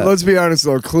 Let's be honest,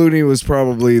 though. Clooney was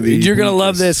probably the... You're going to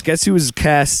love this. Guess who was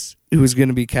cast... Who was going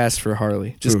to be cast for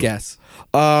Harley? Just guess.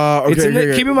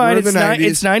 Okay, keep in mind,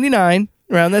 it's 99,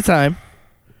 around that time.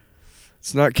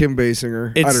 It's not Kim Basinger.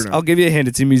 I don't know. I'll give you a hint.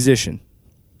 It's a musician.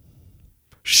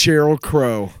 Sheryl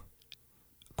Crow.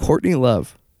 Courtney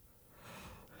Love.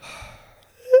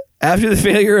 After the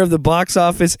failure of the box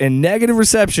office and negative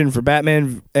reception for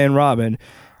Batman and Robin,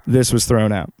 this was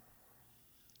thrown out.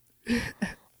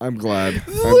 I'm glad.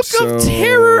 Look of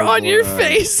terror on your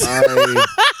face.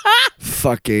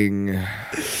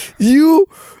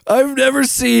 I've never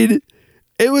seen.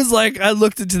 It was like I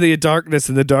looked into the darkness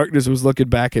and the darkness was looking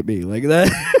back at me like that.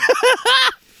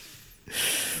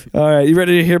 All right, you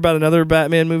ready to hear about another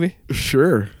Batman movie?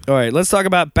 Sure. All right, let's talk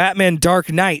about Batman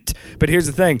Dark Knight. But here's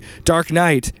the thing. Dark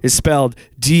Knight is spelled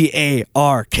D-A-R-K-N-I-G-H-T.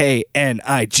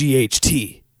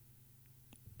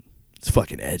 It's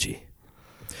fucking edgy.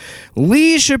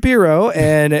 Lee Shapiro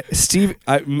and Steve,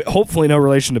 hopefully no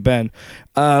relation to Ben,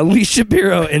 Lee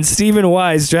Shapiro and Stephen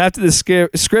Wise drafted the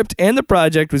script, and the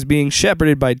project was being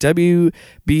shepherded by WB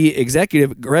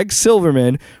executive Greg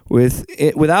Silverman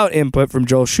without input from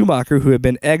Joel Schumacher, who had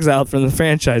been exiled from the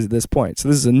franchise at this point. So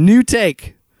this is a new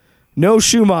take. No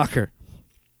Schumacher.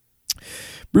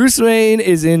 Bruce Wayne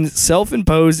is in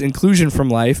self-imposed inclusion from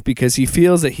life because he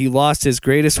feels that he lost his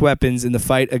greatest weapons in the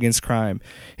fight against crime,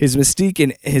 his mystique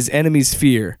and his enemy's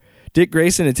fear. Dick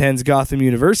Grayson attends Gotham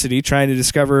University trying to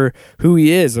discover who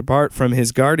he is apart from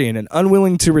his guardian and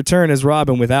unwilling to return as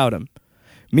Robin without him.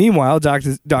 Meanwhile,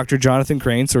 Dr. Jonathan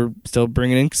Crane, so we're still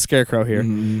bringing in Scarecrow here,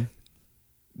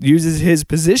 uses his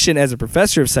position as a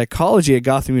professor of psychology at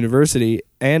Gotham University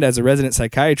and as a resident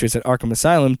psychiatrist at Arkham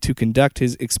Asylum to conduct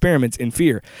his experiments in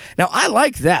fear. Now, I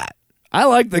like that. I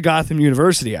like the Gotham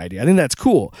University idea. I think that's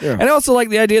cool. Yeah. And I also like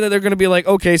the idea that they're going to be like,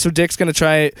 okay, so Dick's going to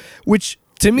try it, which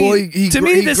to me,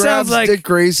 this sounds like Dick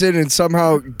Grayson and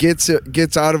somehow gets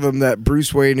out of him that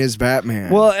Bruce Wayne is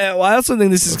Batman. Well, I also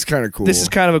think this is kind of cool. This is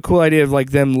kind of a cool idea of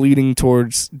like them leading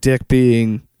towards Dick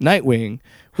being Nightwing,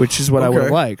 which is what I would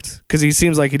have liked, because he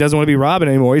seems like he doesn't want to be Robin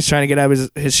anymore. He's trying to get out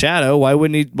of his shadow. Why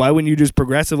wouldn't you just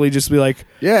progressively just be like,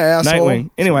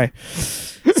 Nightwing? Anyway,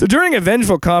 so during a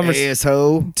vengeful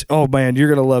conversation, oh man, you're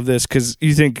gonna love this because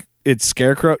you think it's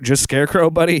Scarecrow, just Scarecrow,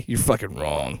 buddy. You're fucking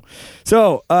wrong.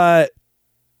 So,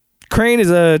 Crane is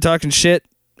talking shit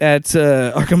at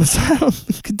Arkham Asylum,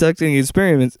 conducting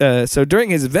experiments. So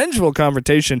during his vengeful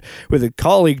confrontation with a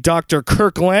colleague, Dr.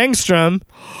 Kirk Langstrom,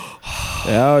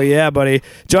 oh yeah, buddy,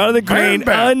 Jonathan Crane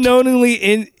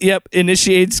unknowingly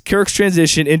initiates Kirk's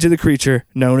transition into the creature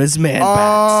known as Man-Bat.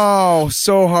 Oh,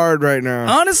 so hard right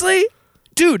now. Honestly,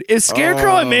 dude, if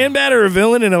Scarecrow and Man-Bat are a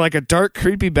villain in a dark,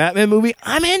 creepy Batman movie,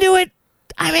 I'm into it.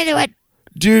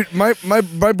 Dude, my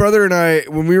brother and I,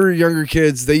 when we were younger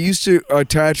kids, they used to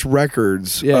attach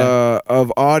records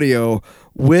of audio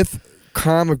with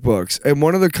comic books. And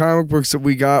one of the comic books that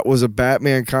we got was a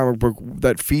Batman comic book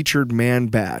that featured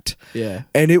Man-Bat. Yeah.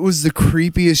 And it was the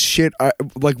creepiest shit.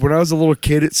 When I was a little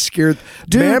kid, it scared...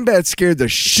 Man-Bat scared the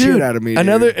shit out of me.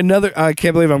 Another. I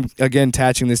can't believe I'm, again,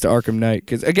 attaching this to Arkham Knight.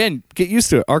 Because, again, get used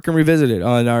to it. Arkham Revisited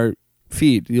on our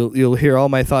feed. You'll hear all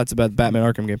my thoughts about the Batman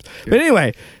Arkham games. Yeah. But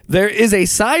anyway, there is a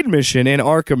side mission in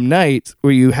Arkham Knight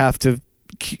where you have to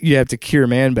cure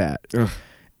Man-Bat. Ugh.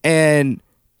 And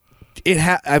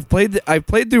I've played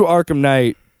through Arkham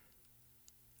Knight.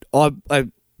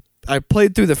 I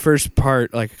played through the first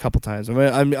part like a couple times.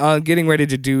 I'm getting ready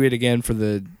to do it again for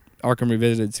the Arkham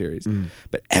Revisited series.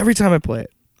 But every time I play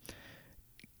it,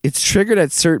 it's triggered at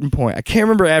a certain point. I can't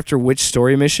remember after which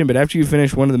story mission, but after you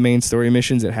finish one of the main story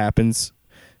missions, it happens.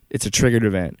 It's a triggered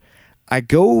event. I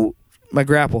go my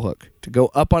grapple hook to go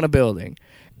up on a building,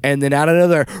 and then out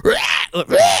another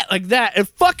like that, and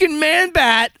fucking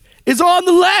Man-Bat is on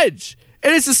the ledge,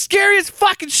 and it's the scariest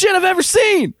fucking shit I've ever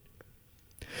seen.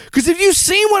 Because if you've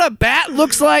seen what a bat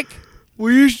looks like,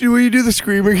 will you do the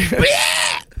scream again?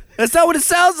 That's not what it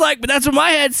sounds like, but that's what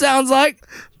my head sounds like.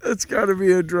 That's got to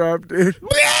be a drop, dude.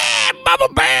 I'm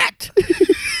a bat.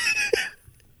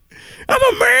 I'm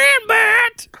a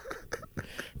Man-Bat.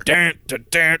 I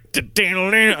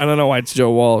don't know why it's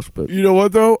Joe Walsh, but you know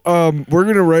what though? We're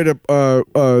gonna write a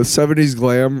 70s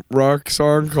glam rock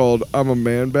song called "I'm a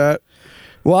Man-Bat."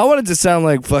 Well, I wanted to sound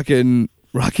like fucking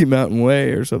Rocky Mountain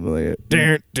Way or something like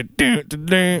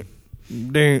that.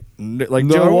 Like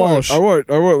Joe Walsh. I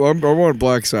want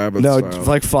Black Sabbath. No, style.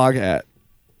 like Foghat.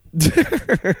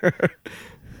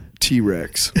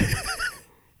 T-Rex.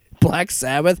 Black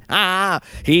Sabbath.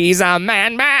 He's a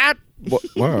man.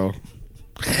 Wow.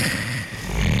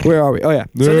 Where are we? Oh, yeah.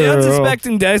 So the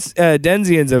unsuspecting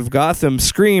Denzians of Gotham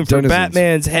scream for Denizens.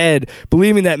 Batman's head,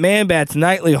 believing that Man-Bat's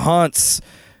nightly hunts,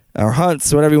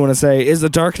 whatever you want to say, is the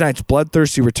Dark Knight's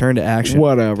bloodthirsty return to action.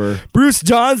 Whatever. Bruce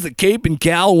dons the cape and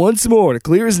cowl once more to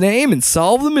clear his name and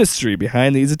solve the mystery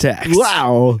behind these attacks.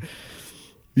 Wow.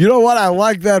 You know what? I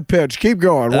like that pitch. Keep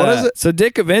going. What is it? So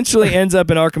Dick eventually ends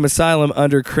up in Arkham Asylum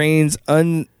under Crane's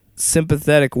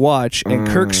unsympathetic watch, and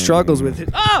Kirk struggles with it.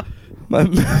 My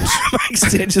mic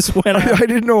stand just went out. I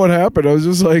didn't know what happened. I was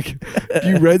just like,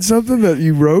 you read something that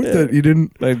you wrote that you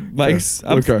didn't. My mic's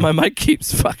Okay. my mic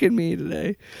keeps fucking me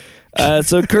today.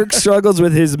 So Kirk struggles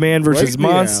with his man versus Right in the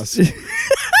monster.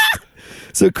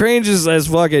 So Crane just says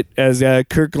fuck it as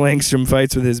Kirk Langstrom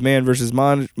fights with his man versus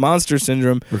monster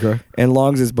syndrome, and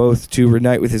longs as both to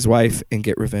reunite with his wife and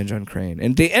get revenge on Crane.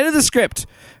 And at the end of the script,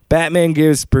 Batman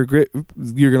gives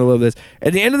you're gonna love this.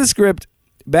 At the end of the script,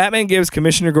 Batman gives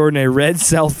Commissioner Gordon a red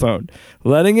cell phone,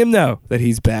 letting him know that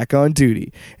he's back on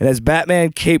duty. And as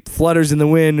Batman cape flutters in the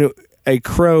wind, a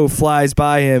crow flies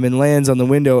by him and lands on the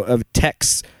window of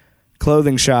Tech's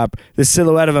clothing shop. The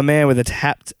silhouette of a man with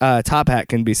a top hat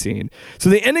can be seen.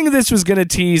 So the ending of this was going to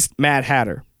tease Mad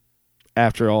Hatter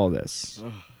after all this.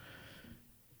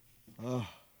 Are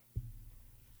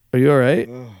you all right?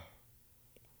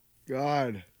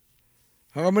 God.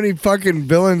 How many fucking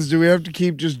villains do we have to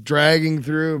keep just dragging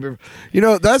through? You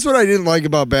know, that's what I didn't like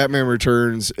about Batman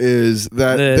Returns is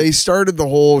that they started the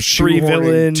whole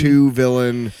shoehorning two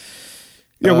villain.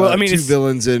 Yeah, well, I mean, two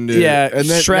villains into and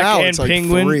then Shrek now and it's like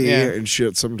Penguin 3 and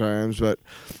shit sometimes. But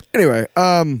anyway,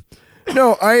 no,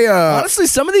 honestly,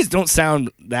 some of these don't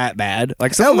sound that bad.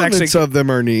 Like some elements of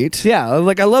them are neat. Yeah,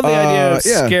 like I love the idea of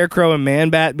Scarecrow and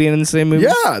Man-Bat being in the same movie.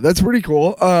 Yeah, that's pretty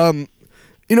cool.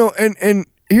 You know, and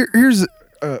here's.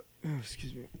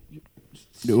 Excuse me.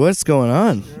 Dude, what's going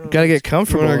on? Gotta get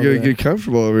comfortable. I'm not gonna get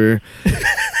comfortable over here.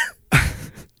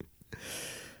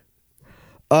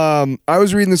 I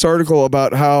was reading this article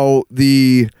about how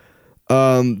the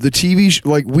TV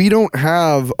like we don't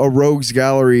have a rogues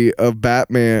gallery of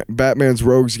Batman's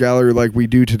rogues gallery like we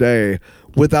do today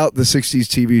without the 60s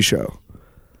TV show.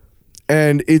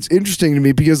 And it's interesting to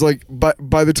me because like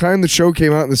by the time the show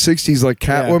came out in the 60s, like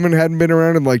Catwoman hadn't been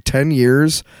around in like 10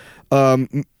 years.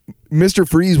 Mr.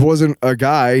 Freeze wasn't a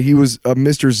guy; he was a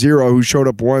Mr. Zero who showed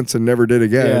up once and never did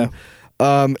again.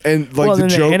 And like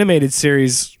the animated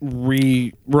series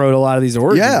rewrote a lot of these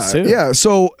origins too. Yeah.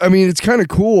 So I mean, it's kind of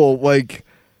cool. Like,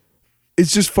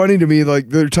 it's just funny to me. Like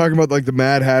they're talking about like the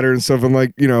Mad Hatter and stuff, and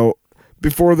like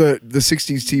before the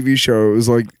 '60s TV show, it was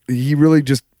like he really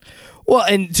just. Well,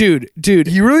 and dude,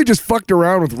 he really just fucked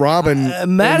around with Robin.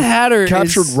 Mad Hatter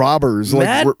captured robbers,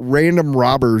 like random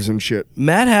robbers and shit.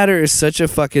 Mad Hatter is such a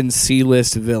fucking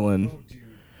C-list villain,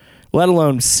 let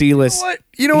alone C-list.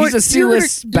 You know he's a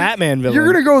C-list Batman villain. You're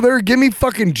gonna go there? Give me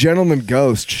fucking Gentleman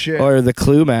Ghost shit or the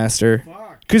Clue Master.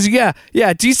 Because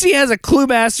DC has a Clue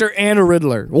Master and a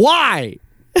Riddler. Why?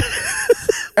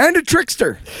 And a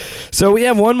trickster. So we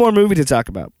have one more movie to talk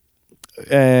about,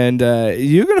 and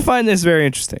you're gonna find this very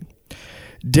interesting.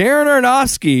 Darren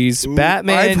Aronofsky's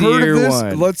Batman I've heard Year of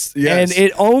this. One. And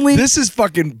it only... This is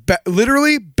fucking...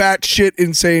 literally batshit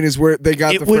insane is where they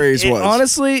got the phrase was.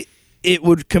 Honestly, it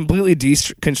would completely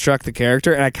deconstruct the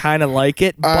character, and I kind of like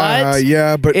it, but...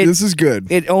 but this is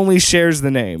good. It only shares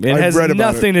the name. It has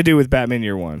nothing to do with Batman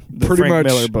Year One, the Pretty Frank much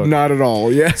Miller book. Not at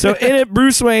all, yeah. So in it,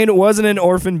 Bruce Wayne wasn't an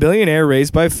orphan billionaire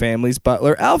raised by family's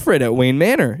butler Alfred at Wayne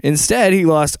Manor. Instead, he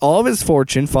lost all of his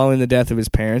fortune following the death of his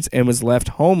parents and was left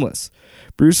homeless.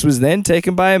 Bruce was then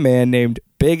taken by a man named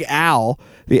Big Al,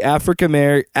 the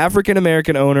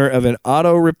African-American owner of an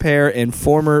auto repair and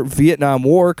former Vietnam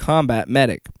War combat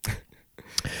medic.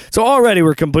 So already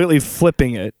we're completely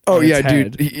flipping it. Oh, yeah,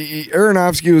 head. dude.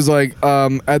 Aronofsky was like,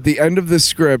 at the end of this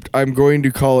script, I'm going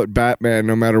to call it Batman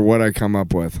no matter what I come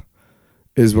up with,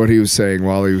 is what he was saying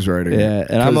while he was writing. Yeah,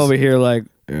 and I'm over here like,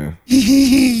 yeah.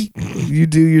 You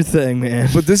do your thing, man.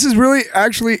 But this is really,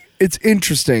 actually, it's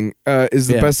interesting. Is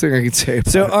the Yeah. best thing I can say.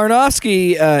 About So it.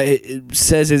 Aronofsky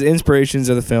says his inspirations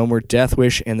of the film were Death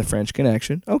Wish and The French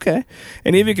Connection. Okay.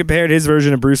 And even compared his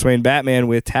version of Bruce Wayne Batman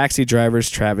with Taxi Driver's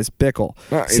Travis Bickle,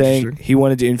 saying interesting. he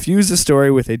wanted to infuse the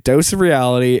story with a dose of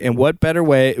reality, and what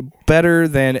better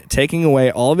than taking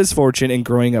away all of his fortune and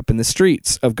growing up in the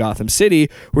streets of Gotham City,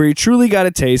 where he truly got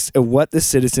a taste of what the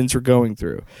citizens were going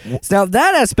through. So now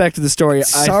that aspect of the story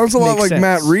Sounds a lot like sense.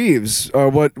 Matt Reeves.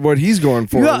 What he's going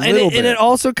for. Yeah, a and little it, and bit. it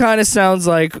also kind of sounds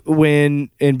like when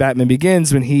in Batman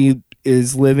Begins, when he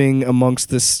is living amongst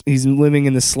this, he's living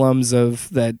in the slums of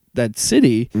that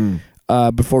city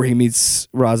before he meets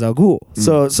Ra's al Ghul.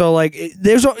 So like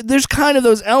there's kind of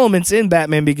those elements in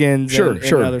Batman Begins, and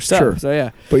other stuff. Sure. So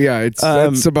yeah, But yeah,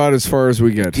 that's about as far as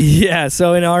we get. yeah.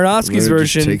 So in Aronofsky's It just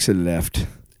version, takes a left.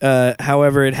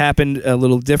 however, it happened a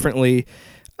little differently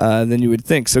than you would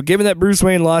think. So given that Bruce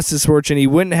Wayne lost his fortune, he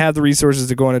wouldn't have the resources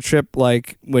to go on a trip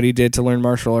like what he did to learn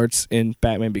martial arts in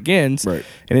Batman Begins, Right.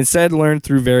 and instead learned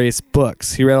through various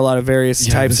books. He read a lot of various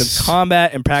types of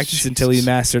combat and practiced until he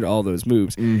mastered all those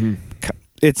moves.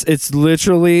 It's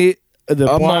literally the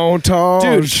A plot.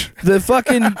 montage. Dude, the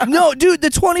fucking no, dude, the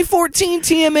 2014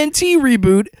 TMNT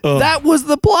reboot, that was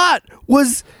the plot.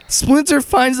 Was Splinter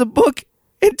finds a book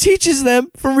and teaches them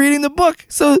from reading the book.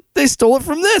 So they stole it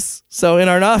from this. So in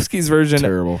Aronofsky's version,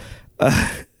 Terrible.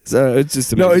 so it's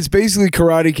just No, amazing. it's basically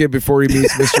Karate Kid before he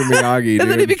meets Mr. Miyagi,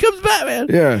 and then he dude. becomes Batman.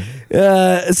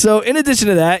 Yeah. So in addition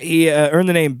to that, he earned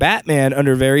the name Batman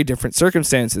under very different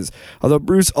circumstances. Although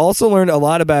Bruce also learned a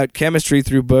lot about chemistry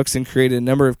through books and created a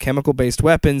number of chemical-based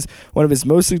weapons, one of his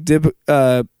most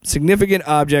significant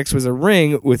objects was a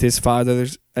ring with his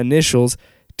father's initials,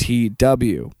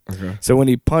 TW. Okay. So when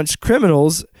he punched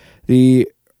criminals, the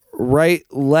ring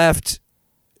left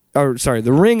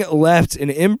an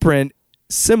imprint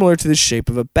similar to the shape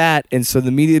of a bat, and so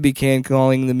the media began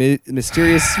calling the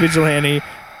mysterious vigilante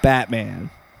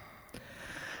Batman.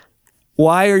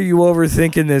 Why are you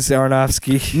overthinking this,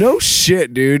 Aronofsky? No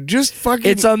shit, dude. Just fucking.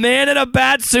 It's a man in a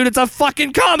bat suit. It's a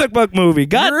fucking comic book movie.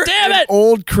 God You're damn an it!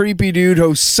 old creepy dude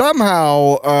who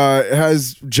somehow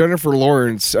has Jennifer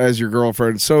Lawrence as your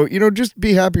girlfriend. So, just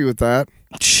be happy with that.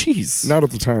 Jeez. Not at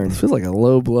the time. This feels like a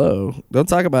low blow. Don't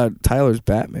talk about Tyler's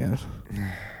Batman.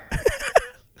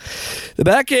 The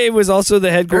Batcave was also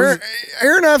the headquarters.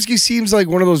 Aronofsky seems like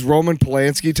one of those Roman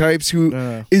Polanski types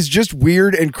who is just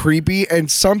weird and creepy,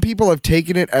 and some people have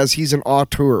taken it as he's an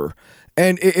auteur.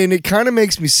 And it kind of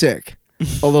makes me sick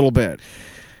a little bit.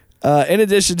 In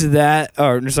addition to that,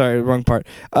 wrong part.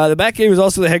 The Batcave was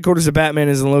also the headquarters of Batman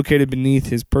and is located beneath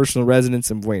his personal residence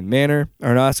in Wayne Manor.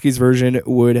 Aronofsky's version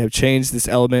would have changed this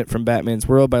element from Batman's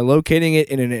world by locating it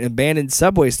in an abandoned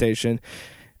subway station.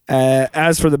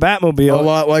 As for the Batmobile... A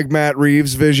lot like Matt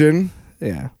Reeves' vision.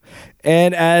 Yeah.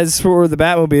 And as for the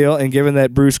Batmobile, and given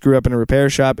that Bruce grew up in a repair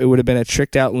shop, it would have been a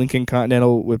tricked-out Lincoln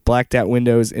Continental with blacked-out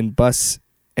windows and bus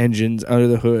engines under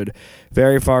the hood,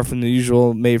 very far from the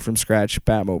usual made-from-scratch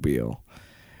Batmobile.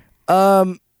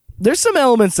 There's some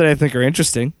elements that I think are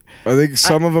interesting. I think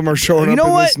some of them are showing up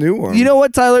in this new one. You know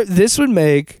what, Tyler? This would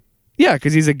make... Yeah,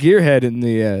 because he's a gearhead in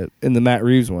the Matt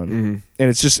Reeves one, and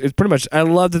it's pretty much. I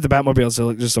love that the Batmobile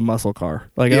is just a muscle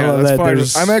car. Like, I love that's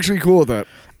that. fine. I'm actually cool with that.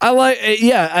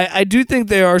 I do think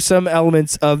there are some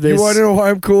elements of this. You want to know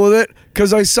why I'm cool with it?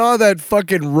 Because I saw that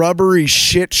fucking rubbery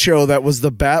shit show that was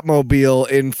the Batmobile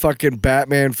in fucking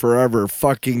Batman Forever.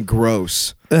 Fucking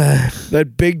gross.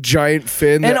 That big giant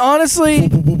fin. And honestly,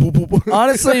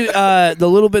 the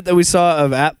little bit that we saw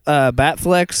of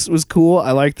Batflex was cool.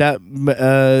 I like that.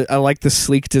 I like the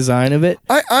sleek design of it.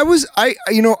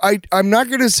 I'm not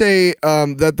gonna say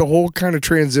that the whole kind of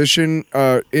transition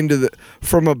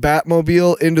from a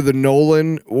Batmobile into the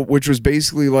Nolan, which was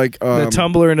basically like The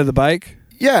tumbler into the bike.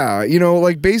 Yeah,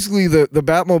 like basically the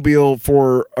Batmobile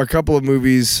for a couple of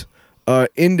movies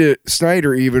into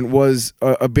Snyder even was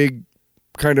a big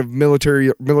kind of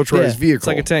militarized vehicle. It's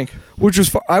like a tank. Which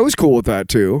was I was cool with that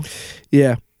too.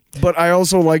 Yeah. But I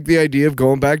also like the idea of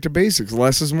going back to basics.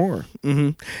 Less is more.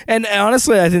 Mm-hmm. And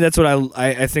honestly, I think that's what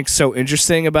I think so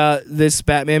interesting about this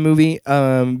Batman movie,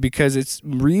 because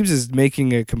Reeves is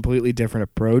making a completely different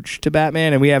approach to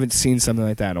Batman, and we haven't seen something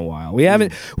like that in a while. We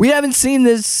haven't seen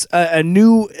this a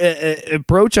new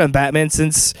approach on Batman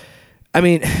since, I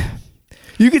mean,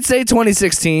 you could say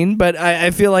 2016, but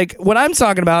I feel like what I'm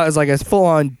talking about is like a full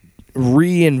on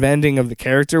reinventing of the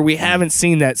character. We haven't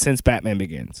seen that since Batman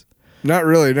Begins. Not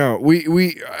really, no.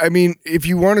 I mean, if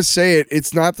you want to say it,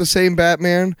 it's not the same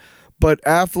Batman, but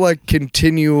Affleck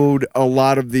continued a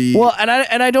lot of the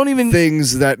I don't even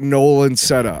things that Nolan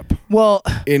set up. Well,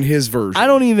 in his version, I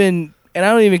don't even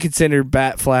consider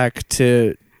Batfleck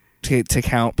to to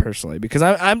count personally because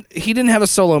he didn't have a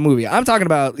solo movie. I'm talking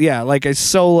about like a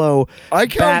solo. I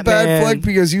count Batman. Batfleck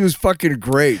because he was fucking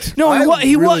great. No,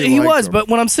 he really was. him. But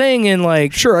what I'm saying in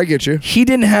like, sure, I get you. He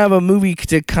didn't have a movie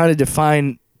to kind of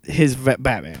define his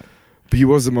Batman. But he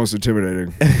was the most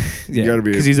intimidating. You gotta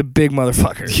be because he's a big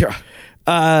motherfucker.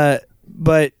 Yeah.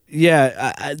 But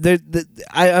yeah,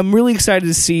 I'm really excited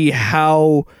to see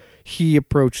how he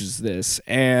approaches this,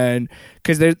 and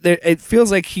because it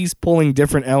feels like he's pulling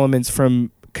different elements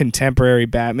from contemporary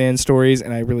Batman stories,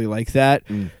 and I really like that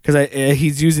because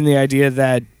he's using the idea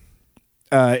that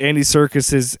Andy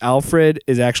Serkis's Alfred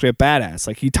is actually a badass.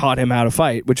 Like he taught him how to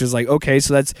fight, which is like okay,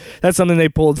 so that's something they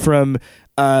pulled from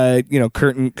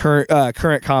current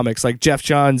comics. Like Jeff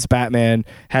Johns' Batman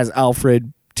has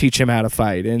Alfred teach him how to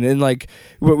fight, and then like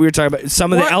what we were talking about,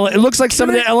 some of it looks like some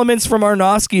of the elements from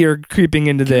Aronofsky are creeping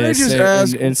into this,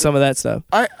 and some of that stuff.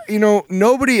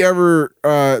 Nobody ever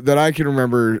that I can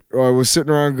remember was sitting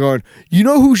around going, you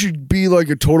know who should be like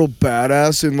a total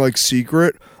badass in like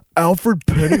secret? Alfred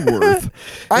Pennyworth.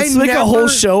 It's like a whole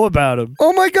show about him.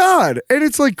 Oh my god! And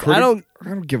it's like I don't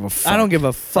give a fuck. I don't give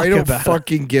a fuck. I don't about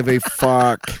fucking give a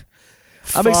fuck.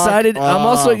 I'm excited. I'm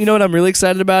also, you know what I'm really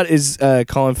excited about is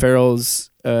Colin Farrell's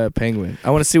Penguin. I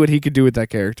want to see what he could do with that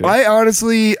character. I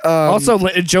honestly also Zoe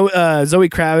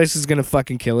Kravitz is gonna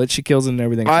fucking kill it. She kills it and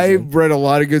everything. I've read a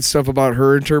lot of good stuff about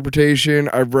her interpretation.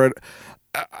 I've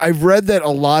read that a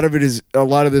lot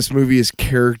of this movie is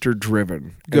character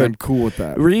driven. Good, I'm cool with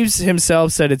that. Reeves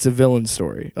himself said it's a villain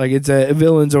story, like it's a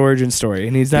villain's origin story,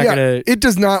 and he's not gonna. It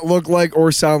does not look like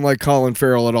or sound like Colin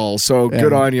Farrell at all. So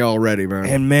good on you already, man.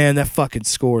 And man, that fucking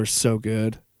score is so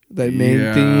good. That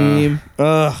main theme.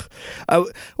 Ugh.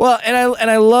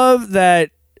 I love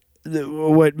that.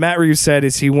 What Matt Reeves said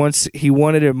is he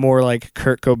wanted it more like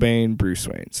Kurt Cobain, Bruce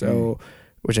Wayne. So.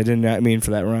 Which I did not mean for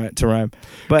that to rhyme,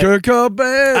 but Kurt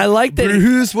Cobain, I like that.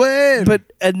 Bruce Wayne. But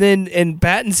and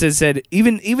Pattinson said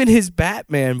even his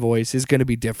Batman voice is going to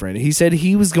be different. He said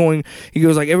he goes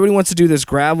like everybody wants to do this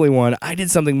gravelly one. I did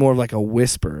something more of like a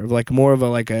whisper, like more of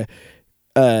a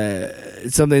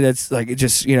something that's like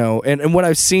just and what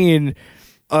I've seen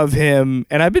of him,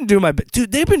 and I've been doing my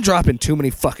dude. They've been dropping too many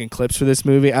fucking clips for this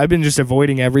movie. I've been just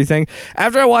avoiding everything.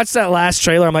 After I watched that last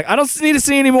trailer, I'm like, I don't need to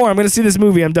see any more. I'm going to see this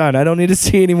movie. I'm done. I don't need to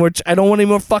see any more. I don't want any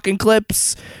more fucking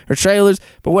clips or trailers.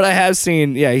 But what I have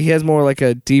seen, he has more like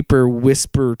a deeper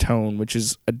whisper tone, which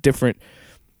is a different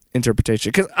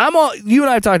interpretation. Because you and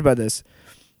I have talked about this.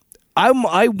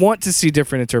 I want to see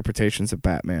different interpretations of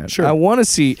Batman. Sure. I want to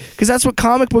see, because that's what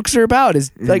comic books are about.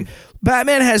 Is like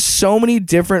Batman has so many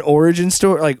different origin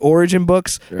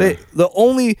books. Yeah. The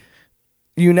only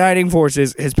uniting force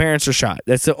is his parents are shot.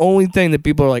 That's the only thing that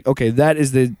people are like, okay, that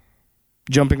is the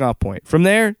jumping off point. From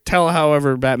there, tell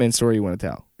however Batman story you want to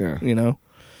tell. Yeah.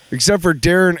 Except for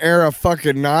Darren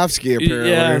Aronofsky,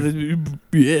 apparently.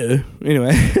 Yeah.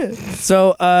 Anyway,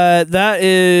 so that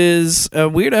is a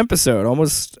weird episode,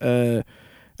 almost hour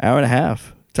and a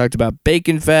half. Talked about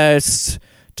Bacon Fest,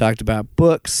 talked about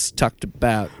books, talked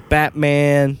about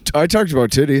Batman. I talked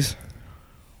about titties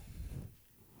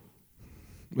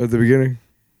at the beginning.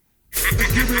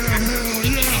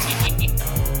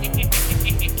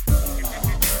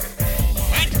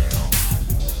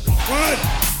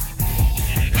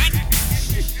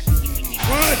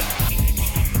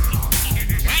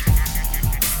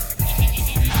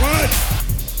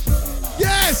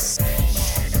 Yes!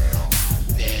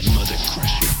 Bad mother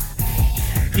crusher.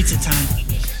 Pizza time.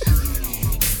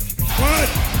 What?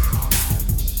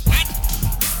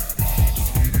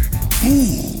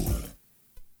 Ooh.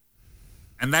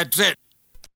 And that's it.